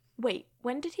gambling. Wait,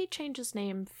 when did he change his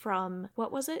name from,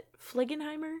 what was it,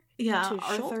 Fligenheimer? Yeah, to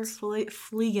Arthur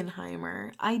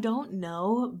Flegenheimer. I don't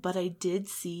know, but I did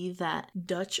see that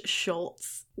Dutch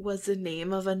Schultz was the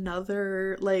name of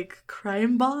another, like,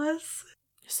 crime boss.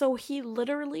 So he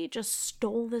literally just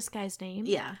stole this guy's name?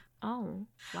 Yeah. Oh,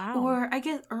 wow. Or I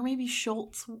guess, or maybe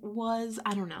Schultz was,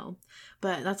 I don't know,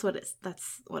 but that's what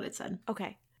it said.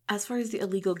 Okay. As far as the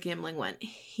illegal gambling went,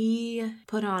 he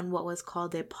put on what was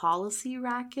called a policy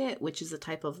racket, which is a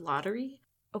type of lottery.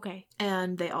 Okay.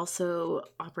 And they also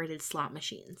operated slot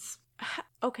machines.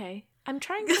 Okay. I'm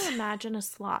trying to imagine a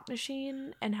slot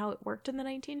machine and how it worked in the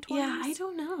 1920s. Yeah, I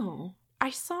don't know.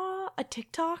 I saw a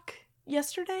TikTok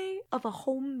yesterday of a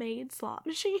homemade slot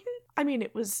machine. I mean,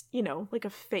 it was, like a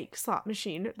fake slot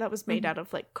machine that was made out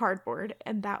of like cardboard,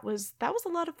 and that was a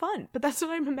lot of fun. But that's what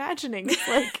I'm imagining. It's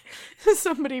like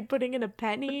somebody putting in a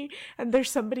penny and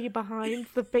there's somebody behind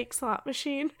the fake slot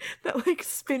machine that like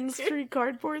spins 3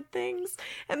 cardboard things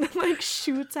and then like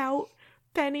shoots out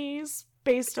pennies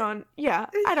based on I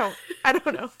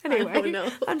don't know. Anyway, I don't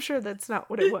know. I'm sure that's not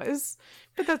what it was,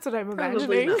 but that's what I'm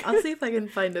Probably imagining. not. I'll see if I can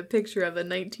find a picture of a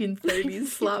 1930s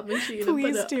slot machine.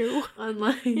 Please and put do. it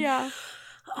online. Yeah.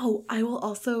 Oh, I will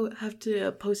also have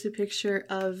to post a picture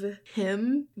of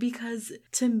him because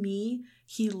to me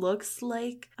he looks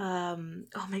like oh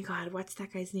my god, what's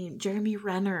that guy's name? Jeremy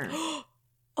Renner.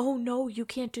 Oh no, you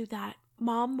can't do that.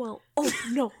 Mom will. Oh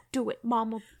no, do it. Mom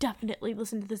will definitely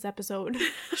listen to this episode.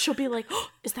 She'll be like,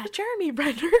 is that Jeremy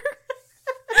Renner?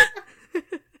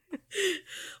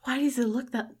 Why does it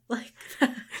look like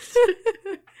that?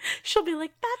 She'll be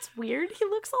like, that's weird. He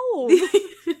looks old.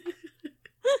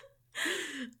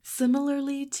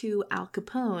 Similarly to Al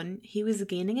Capone, he was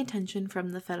gaining attention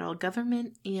from the federal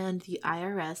government and the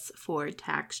IRS for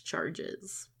tax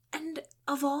charges. And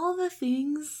of all the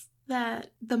things that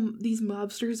these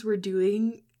mobsters were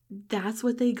doing, that's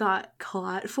what they got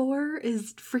caught for,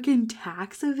 is freaking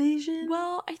tax evasion.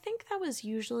 Well, I think that was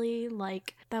usually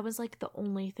the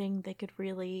only thing they could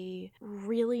really,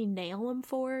 really nail him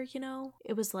for,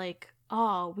 It was like,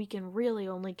 oh, we can really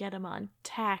only get him on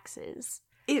taxes.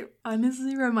 It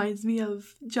honestly reminds me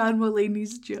of John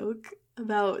Mulaney's joke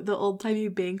about the old-timey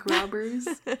bank robbers.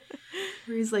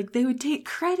 Where he's like, they would take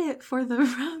credit for the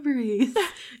robberies.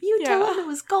 You tell them it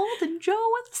was Golden Joe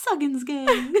and the Suggins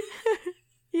gang.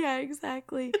 Yeah,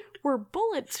 exactly. Were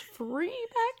bullets free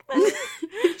back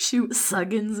then? Shoot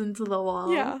Suggins into the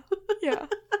wall. Yeah.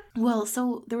 Well,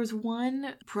 so there was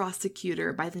one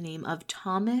prosecutor by the name of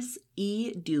Thomas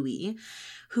E. Dewey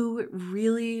who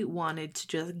really wanted to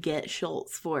just get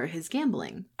Schultz for his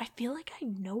gambling. I feel like I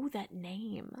know that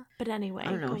name. But anyway,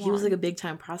 I don't know. He was like a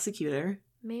big-time prosecutor.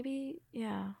 Maybe,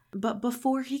 yeah. But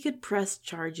before he could press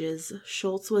charges,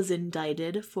 Schultz was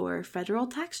indicted for federal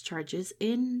tax charges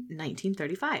in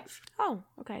 1935. Oh,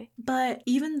 okay. But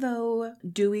even though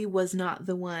Dewey was not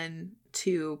the one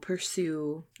to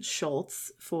pursue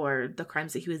Schultz for the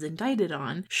crimes that he was indicted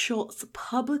on, Schultz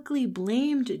publicly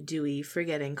blamed Dewey for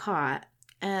getting caught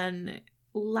and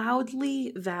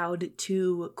loudly vowed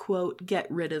to, quote, get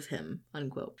rid of him,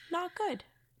 unquote. Not good.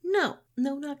 No,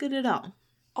 not good at all.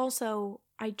 Also,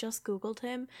 I just Googled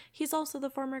him. He's also the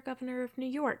former governor of New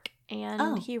York,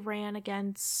 and he ran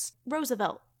against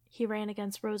Roosevelt. He ran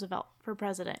against Roosevelt for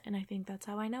president, and I think that's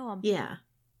how I know him. Yeah.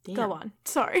 Damn. Go on.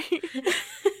 Sorry.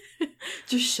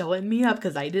 Just showing me up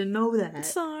because I didn't know that.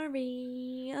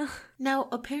 Sorry. Now,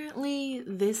 apparently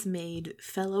this made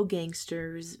fellow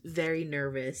gangsters very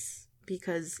nervous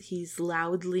because he's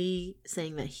loudly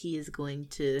saying that he is going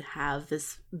to have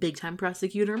this big-time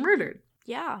prosecutor murdered.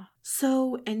 Yeah.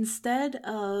 So instead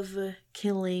of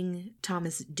killing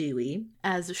Thomas Dewey,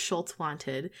 as Schultz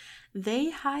wanted,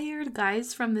 they hired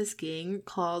guys from this gang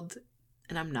called,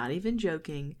 and I'm not even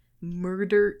joking,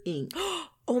 Murder Inc.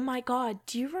 Oh my god,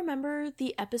 do you remember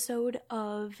the episode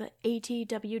of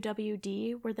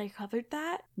ATWWD where they covered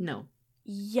that? No.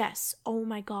 Yes. Oh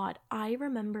my god. I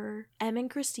remember Em and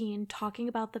Christine talking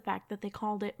about the fact that they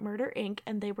called it Murder Inc.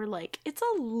 and they were like, it's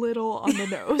a little on the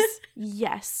nose.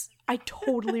 Yes. I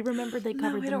totally remember they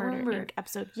covered the Murder Inc.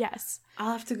 episode. Yes.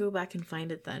 I'll have to go back and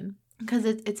find it then. Because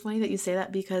it's funny that you say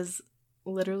that, because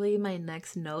literally my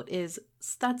next note is,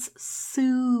 that's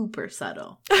super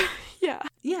subtle. Yeah.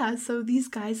 Yeah, so these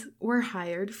guys were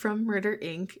hired from Murder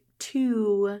Inc.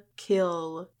 to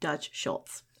kill Dutch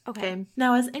Schultz. Okay.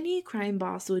 Now, as any crime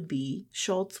boss would be,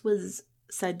 Schultz was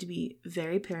said to be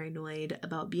very paranoid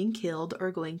about being killed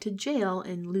or going to jail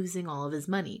and losing all of his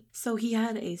money. So he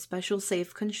had a special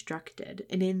safe constructed,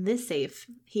 and in this safe,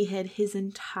 he hid his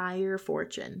entire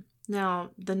fortune. Now,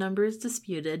 the number is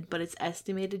disputed, but it's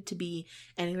estimated to be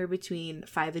anywhere between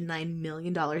 $5 and $9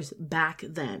 million back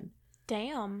then.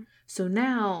 Damn. So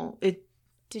now it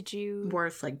Did you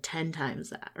worth like 10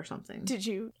 times that or something.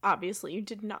 Obviously you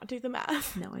did not do the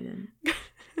math. No, I didn't.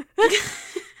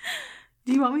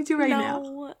 Do you want me to now?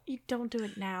 No, you don't do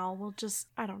it now. We'll just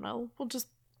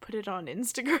put it on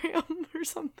Instagram or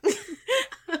something.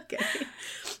 Okay.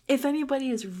 If anybody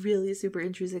is really super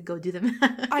interested, go do the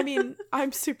math. I mean,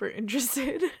 I'm super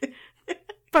interested,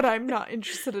 but I'm not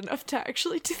interested enough to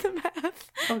actually do the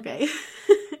math. Okay.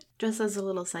 Just as a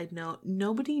little side note,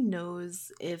 nobody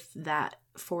knows if that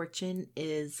fortune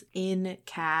is in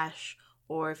cash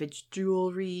or if it's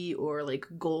jewelry or like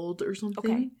gold or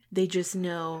something. Okay. They just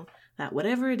know that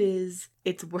whatever it is,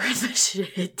 it's worth a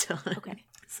shit ton. Okay.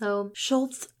 So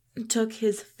Schultz took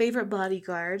his favorite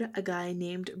bodyguard, a guy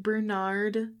named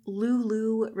Bernard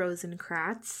Lulu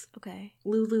Rosenkratz. Okay.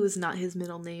 Lulu is not his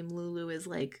middle name. Lulu is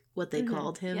like what they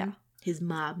called him. Yeah. His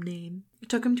mob name.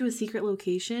 Took him to a secret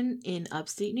location in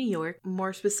upstate New York,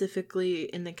 more specifically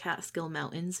in the Catskill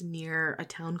Mountains near a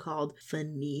town called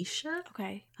Phoenicia.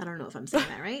 Okay. I don't know if I'm saying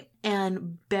that right.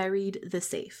 And buried the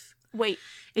safe. Wait,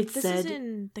 this is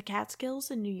in the Catskills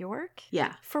in New York?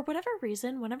 Yeah. For whatever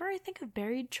reason, whenever I think of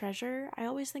buried treasure, I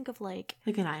always think of like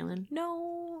an island.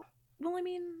 No. Well, I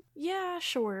mean, yeah,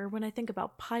 sure, when I think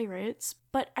about pirates,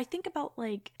 but I think about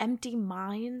like empty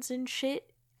mines and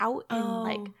shit out in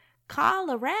like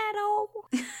Colorado.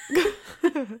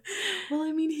 Well,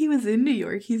 I mean, he was in New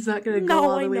York. He's not going to go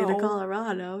all the way to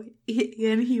Colorado.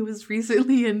 And he was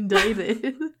recently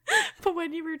indicted. But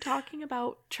when you were talking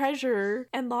about treasure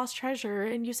and lost treasure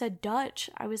and you said Dutch,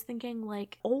 I was thinking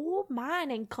like old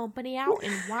mining company out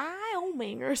in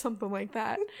Wyoming or something like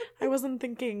that. I wasn't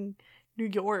thinking New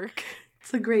York.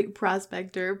 It's a great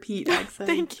Prospector Pete accent.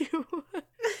 Thank you.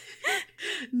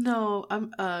 No,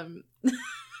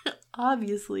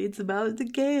 obviously, it's about the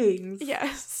gangs.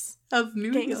 Yes. Of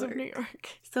New York. Gangs of New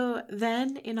York. So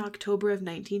then, in October of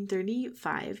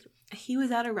 1935, he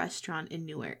was at a restaurant in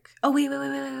Newark. Oh, wait.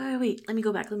 Let me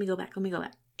go back.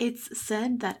 It's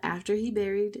said that after he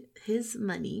buried his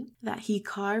money, that he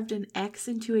carved an X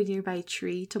into a nearby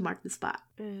tree to mark the spot.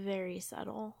 Very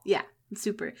subtle. Yeah.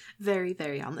 Super, very,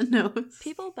 very on the nose.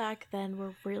 People back then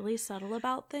were really subtle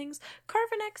about things. Carve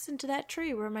an X into that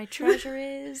tree where my treasure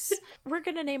is. We're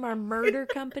gonna name our murder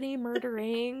company Murder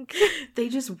Inc. They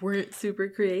just weren't super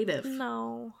creative.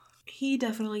 No. He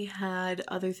definitely had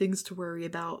other things to worry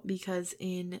about because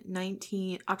in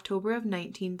October of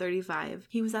 1935,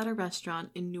 he was at a restaurant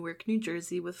in Newark, New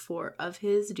Jersey with 4 of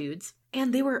his dudes,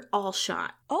 and they were all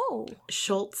shot. Oh.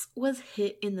 Schultz was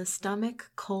hit in the stomach,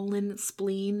 colon,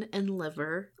 spleen, and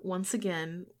liver. Once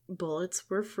again, bullets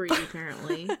were free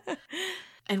apparently.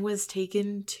 And was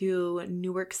taken to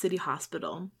Newark City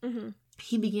Hospital. Mm-hmm.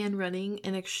 He began running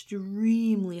an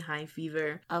extremely high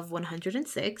fever of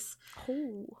 106.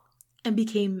 Oh. And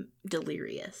became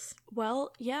delirious.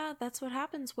 Well, yeah, that's what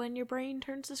happens when your brain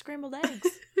turns to scrambled eggs.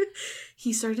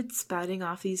 He started spouting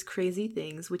off these crazy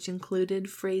things, which included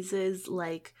phrases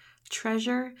like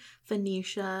treasure,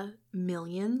 Phoenicia,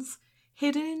 millions,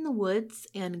 hidden in the woods,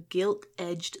 and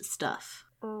gilt-edged stuff.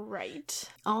 Right.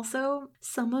 Also,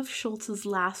 some of Schultz's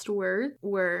last words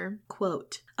were,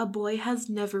 quote, "A boy has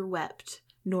never wept,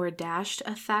 nor dashed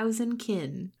 1,000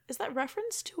 kin." Is that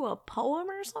reference to a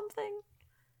poem or something?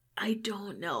 I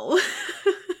don't know.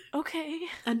 Okay.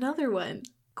 Another one,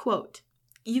 quote,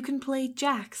 "You can play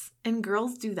jacks, and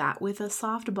girls do that with a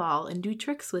softball and do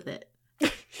tricks with it."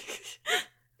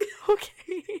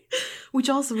 Okay. Which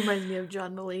also reminds me of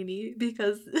John Mulaney,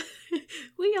 because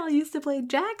we all used to play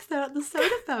jacks out at the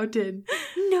soda fountain.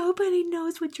 Nobody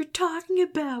knows what you're talking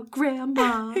about,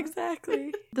 Grandma.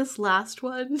 Exactly. This last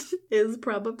one is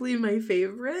probably my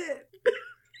favorite.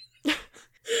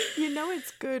 You know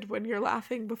it's good when you're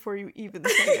laughing before you even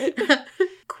say it.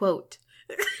 Quote.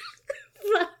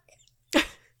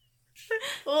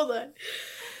 Hold on.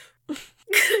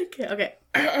 Okay.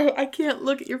 I can't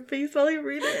look at your face while you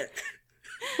read it.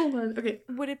 Hold on. Okay.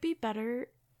 Would it be better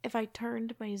if I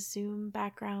turned my Zoom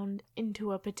background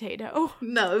into a potato?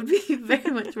 No, it would be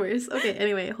very much worse. Okay,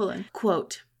 anyway, hold on.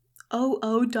 Quote.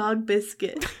 Oh, dog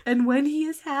biscuit. And when he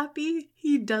is happy,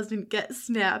 he doesn't get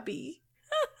snappy.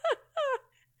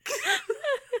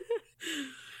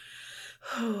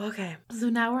 Okay, so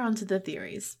now we're on to the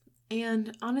theories.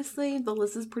 And honestly, the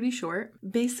list is pretty short.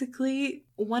 Basically,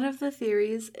 one of the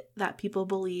theories that people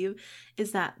believe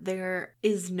is that there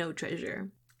is no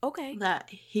treasure. Okay. That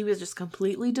he was just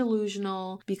completely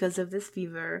delusional because of this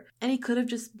fever, and he could have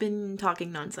just been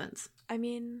talking nonsense. I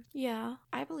mean, yeah,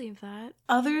 I believe that.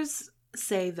 Others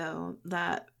say, though,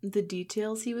 that the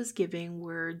details he was giving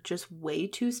were just way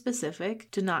too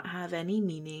specific to not have any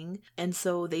meaning, and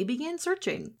so they began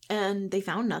searching, and they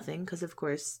found nothing, because of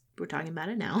course, we're talking about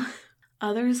it now.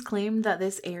 Others claimed that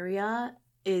this area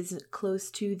is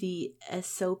close to the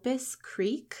Esopus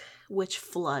Creek, which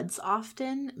floods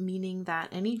often, meaning that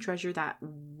any treasure that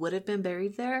would have been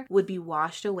buried there would be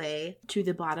washed away to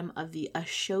the bottom of the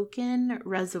Ashokan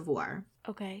Reservoir.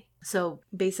 Okay. So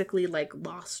basically like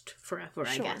lost forever,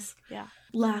 Sure. I guess. Yeah.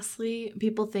 Lastly,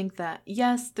 people think that,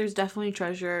 yes, there's definitely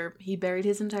treasure. He buried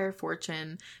his entire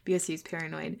fortune because he's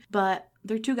paranoid. But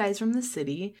they're two guys from the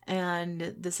city,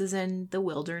 and this is in the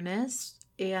wilderness.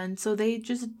 And so they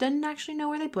just didn't actually know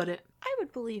where they put it. I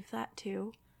would believe that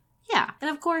too. Yeah. And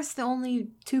of course, the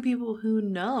only two people who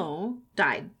know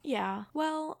died. Yeah.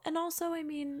 Well, and also, I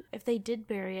mean, if they did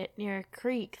bury it near a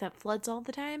creek that floods all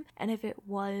the time, and if it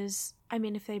was, I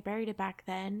mean, if they buried it back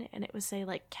then and it was, say,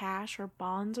 like cash or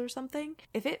bonds or something,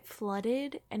 if it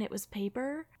flooded and it was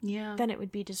paper, Yeah. then it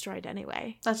would be destroyed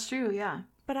anyway. That's true, yeah.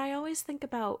 But I always think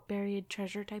about buried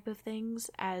treasure type of things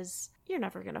as you're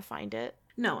never gonna find it.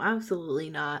 No, absolutely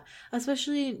not.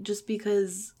 Especially just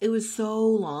because it was so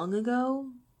long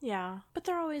ago. Yeah, but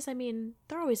they're always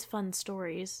fun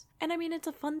stories. And I mean, it's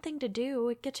a fun thing to do.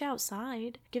 It gets you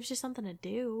outside, gives you something to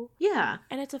do. Yeah.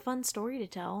 And it's a fun story to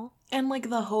tell. And like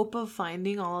the hope of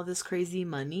finding all of this crazy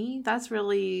money, that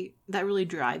really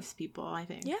drives people, I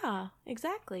think. Yeah,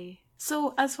 exactly.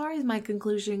 So as far as my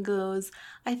conclusion goes,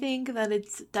 I think that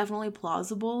it's definitely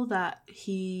plausible that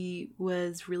he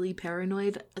was really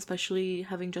paranoid, especially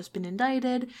having just been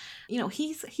indicted. You know,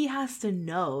 he has to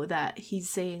know that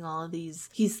he's saying all of these,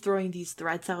 he's throwing these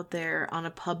threats out there on a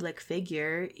public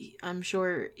figure. I'm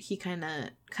sure he kind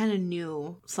of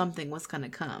knew something was going to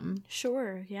come.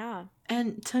 Sure, yeah.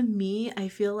 And to me, I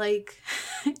feel like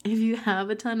if you have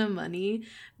a ton of money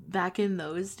back in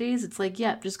those days, it's like,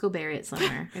 yep, just go bury it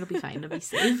somewhere. It'll be fine. It'll be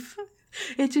safe.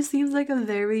 It just seems like a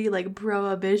very like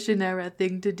Prohibition era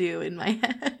thing to do in my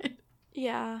head.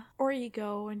 Yeah. Or you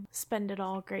go and spend it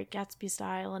all Great Gatsby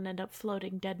style and end up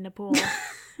floating dead in a pool.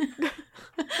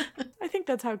 I think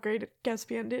that's how Great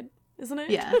Gatsby ended, isn't it?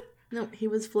 Yeah. No, he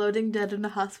was floating dead in a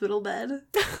hospital bed.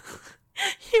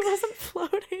 He wasn't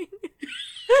floating.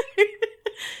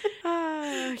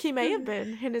 He may have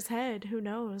been in his head. Who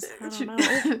knows? I don't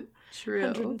know.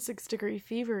 True. 106-degree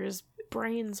fever. His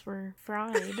brains were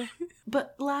fried.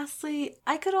 But lastly,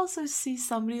 I could also see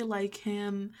somebody like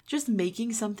him just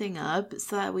making something up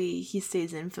so that way he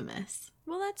stays infamous.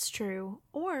 Well, that's true.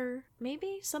 Or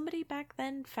maybe somebody back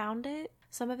then found it.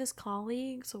 Some of his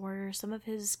colleagues or some of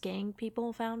his gang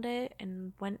people found it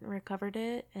and went and recovered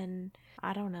it, and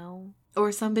I don't know.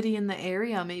 Or somebody in the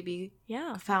area maybe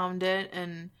found it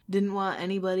and didn't want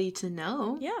anybody to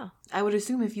know. Yeah. I would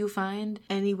assume if you find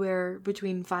anywhere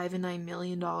between $5 and $9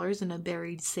 million in a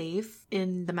buried safe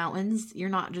in the mountains, you're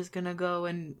not just gonna go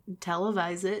and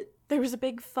televise it. There was a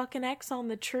big fucking X on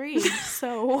the tree,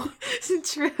 so...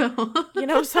 True. You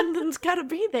know, something's gotta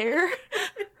be there.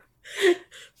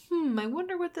 I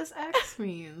wonder what this X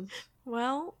means.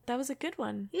 Well, that was a good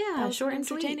one. Yeah, that was short an and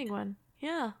sweet. entertaining one.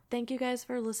 Yeah. Thank you guys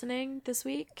for listening this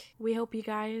week. We hope you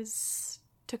guys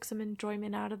took some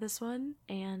enjoyment out of this one,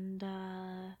 and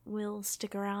we'll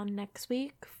stick around next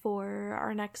week for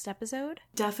our next episode.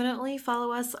 Definitely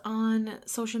follow us on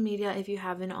social media if you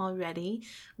haven't already.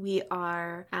 We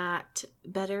are at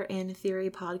Better in Theory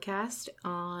Podcast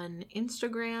on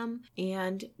Instagram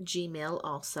and Gmail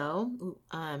also.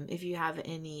 If you have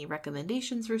any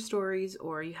recommendations for stories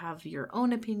or you have your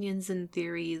own opinions and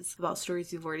theories about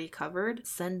stories you've already covered,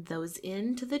 send those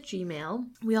in to the Gmail.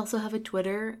 We also have a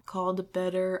Twitter called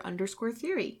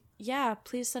Better_Theory. Yeah,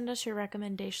 please send us your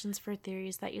recommendations for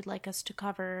theories that you'd like us to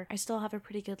cover. I still have a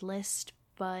pretty good list,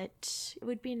 but it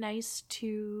would be nice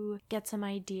to get some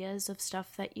ideas of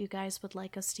stuff that you guys would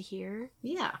like us to hear.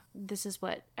 Yeah. This is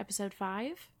what, episode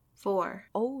 5? 4.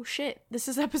 Oh shit, this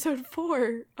is episode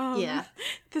 4. Yeah.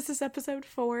 This is episode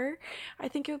 4. I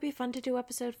think it would be fun to do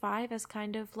episode 5 as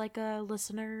kind of like a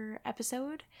listener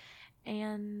episode,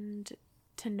 and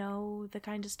to know the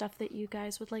kind of stuff that you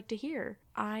guys would like to hear.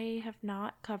 I have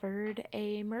not covered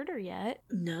a murder yet.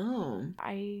 No.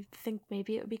 I think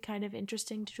maybe it would be kind of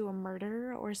interesting to do a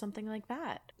murder or something like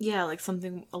that. Yeah, like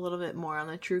something a little bit more on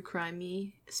the true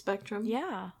crimey spectrum.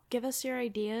 Yeah. Give us your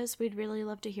ideas. We'd really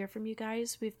love to hear from you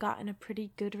guys. We've gotten a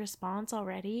pretty good response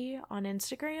already on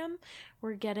Instagram.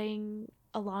 We're getting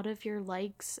a lot of your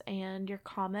likes and your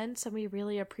comments, and we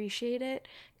really appreciate it.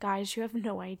 Guys, you have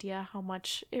no idea how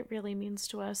much it really means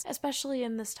to us, especially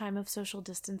in this time of social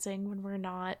distancing when we're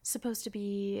not supposed to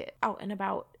be out and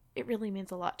about. It really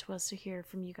means a lot to us to hear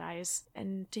from you guys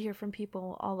and to hear from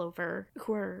people all over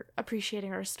who are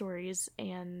appreciating our stories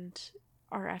and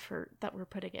our effort that we're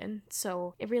putting in.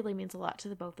 So it really means a lot to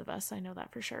the both of us. I know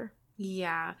that for sure.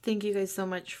 Yeah. Thank you guys so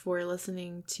much for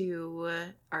listening to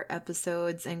our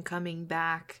episodes and coming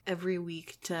back every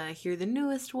week to hear the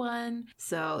newest one.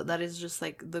 So that is just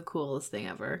like the coolest thing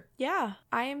ever. Yeah,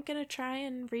 I am gonna try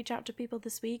and reach out to people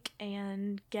this week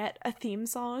and get a theme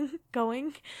song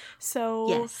going. So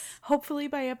Yes. hopefully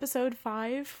by episode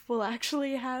 5, we'll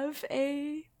actually have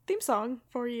a theme song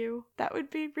for you. That would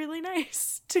be really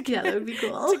nice to get. Yeah, that would be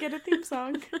cool. To get a theme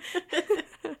song.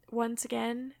 Once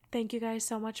again, thank you guys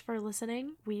so much for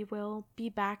listening. We will be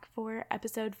back for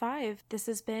episode 5. This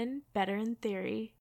has been Better in Theory.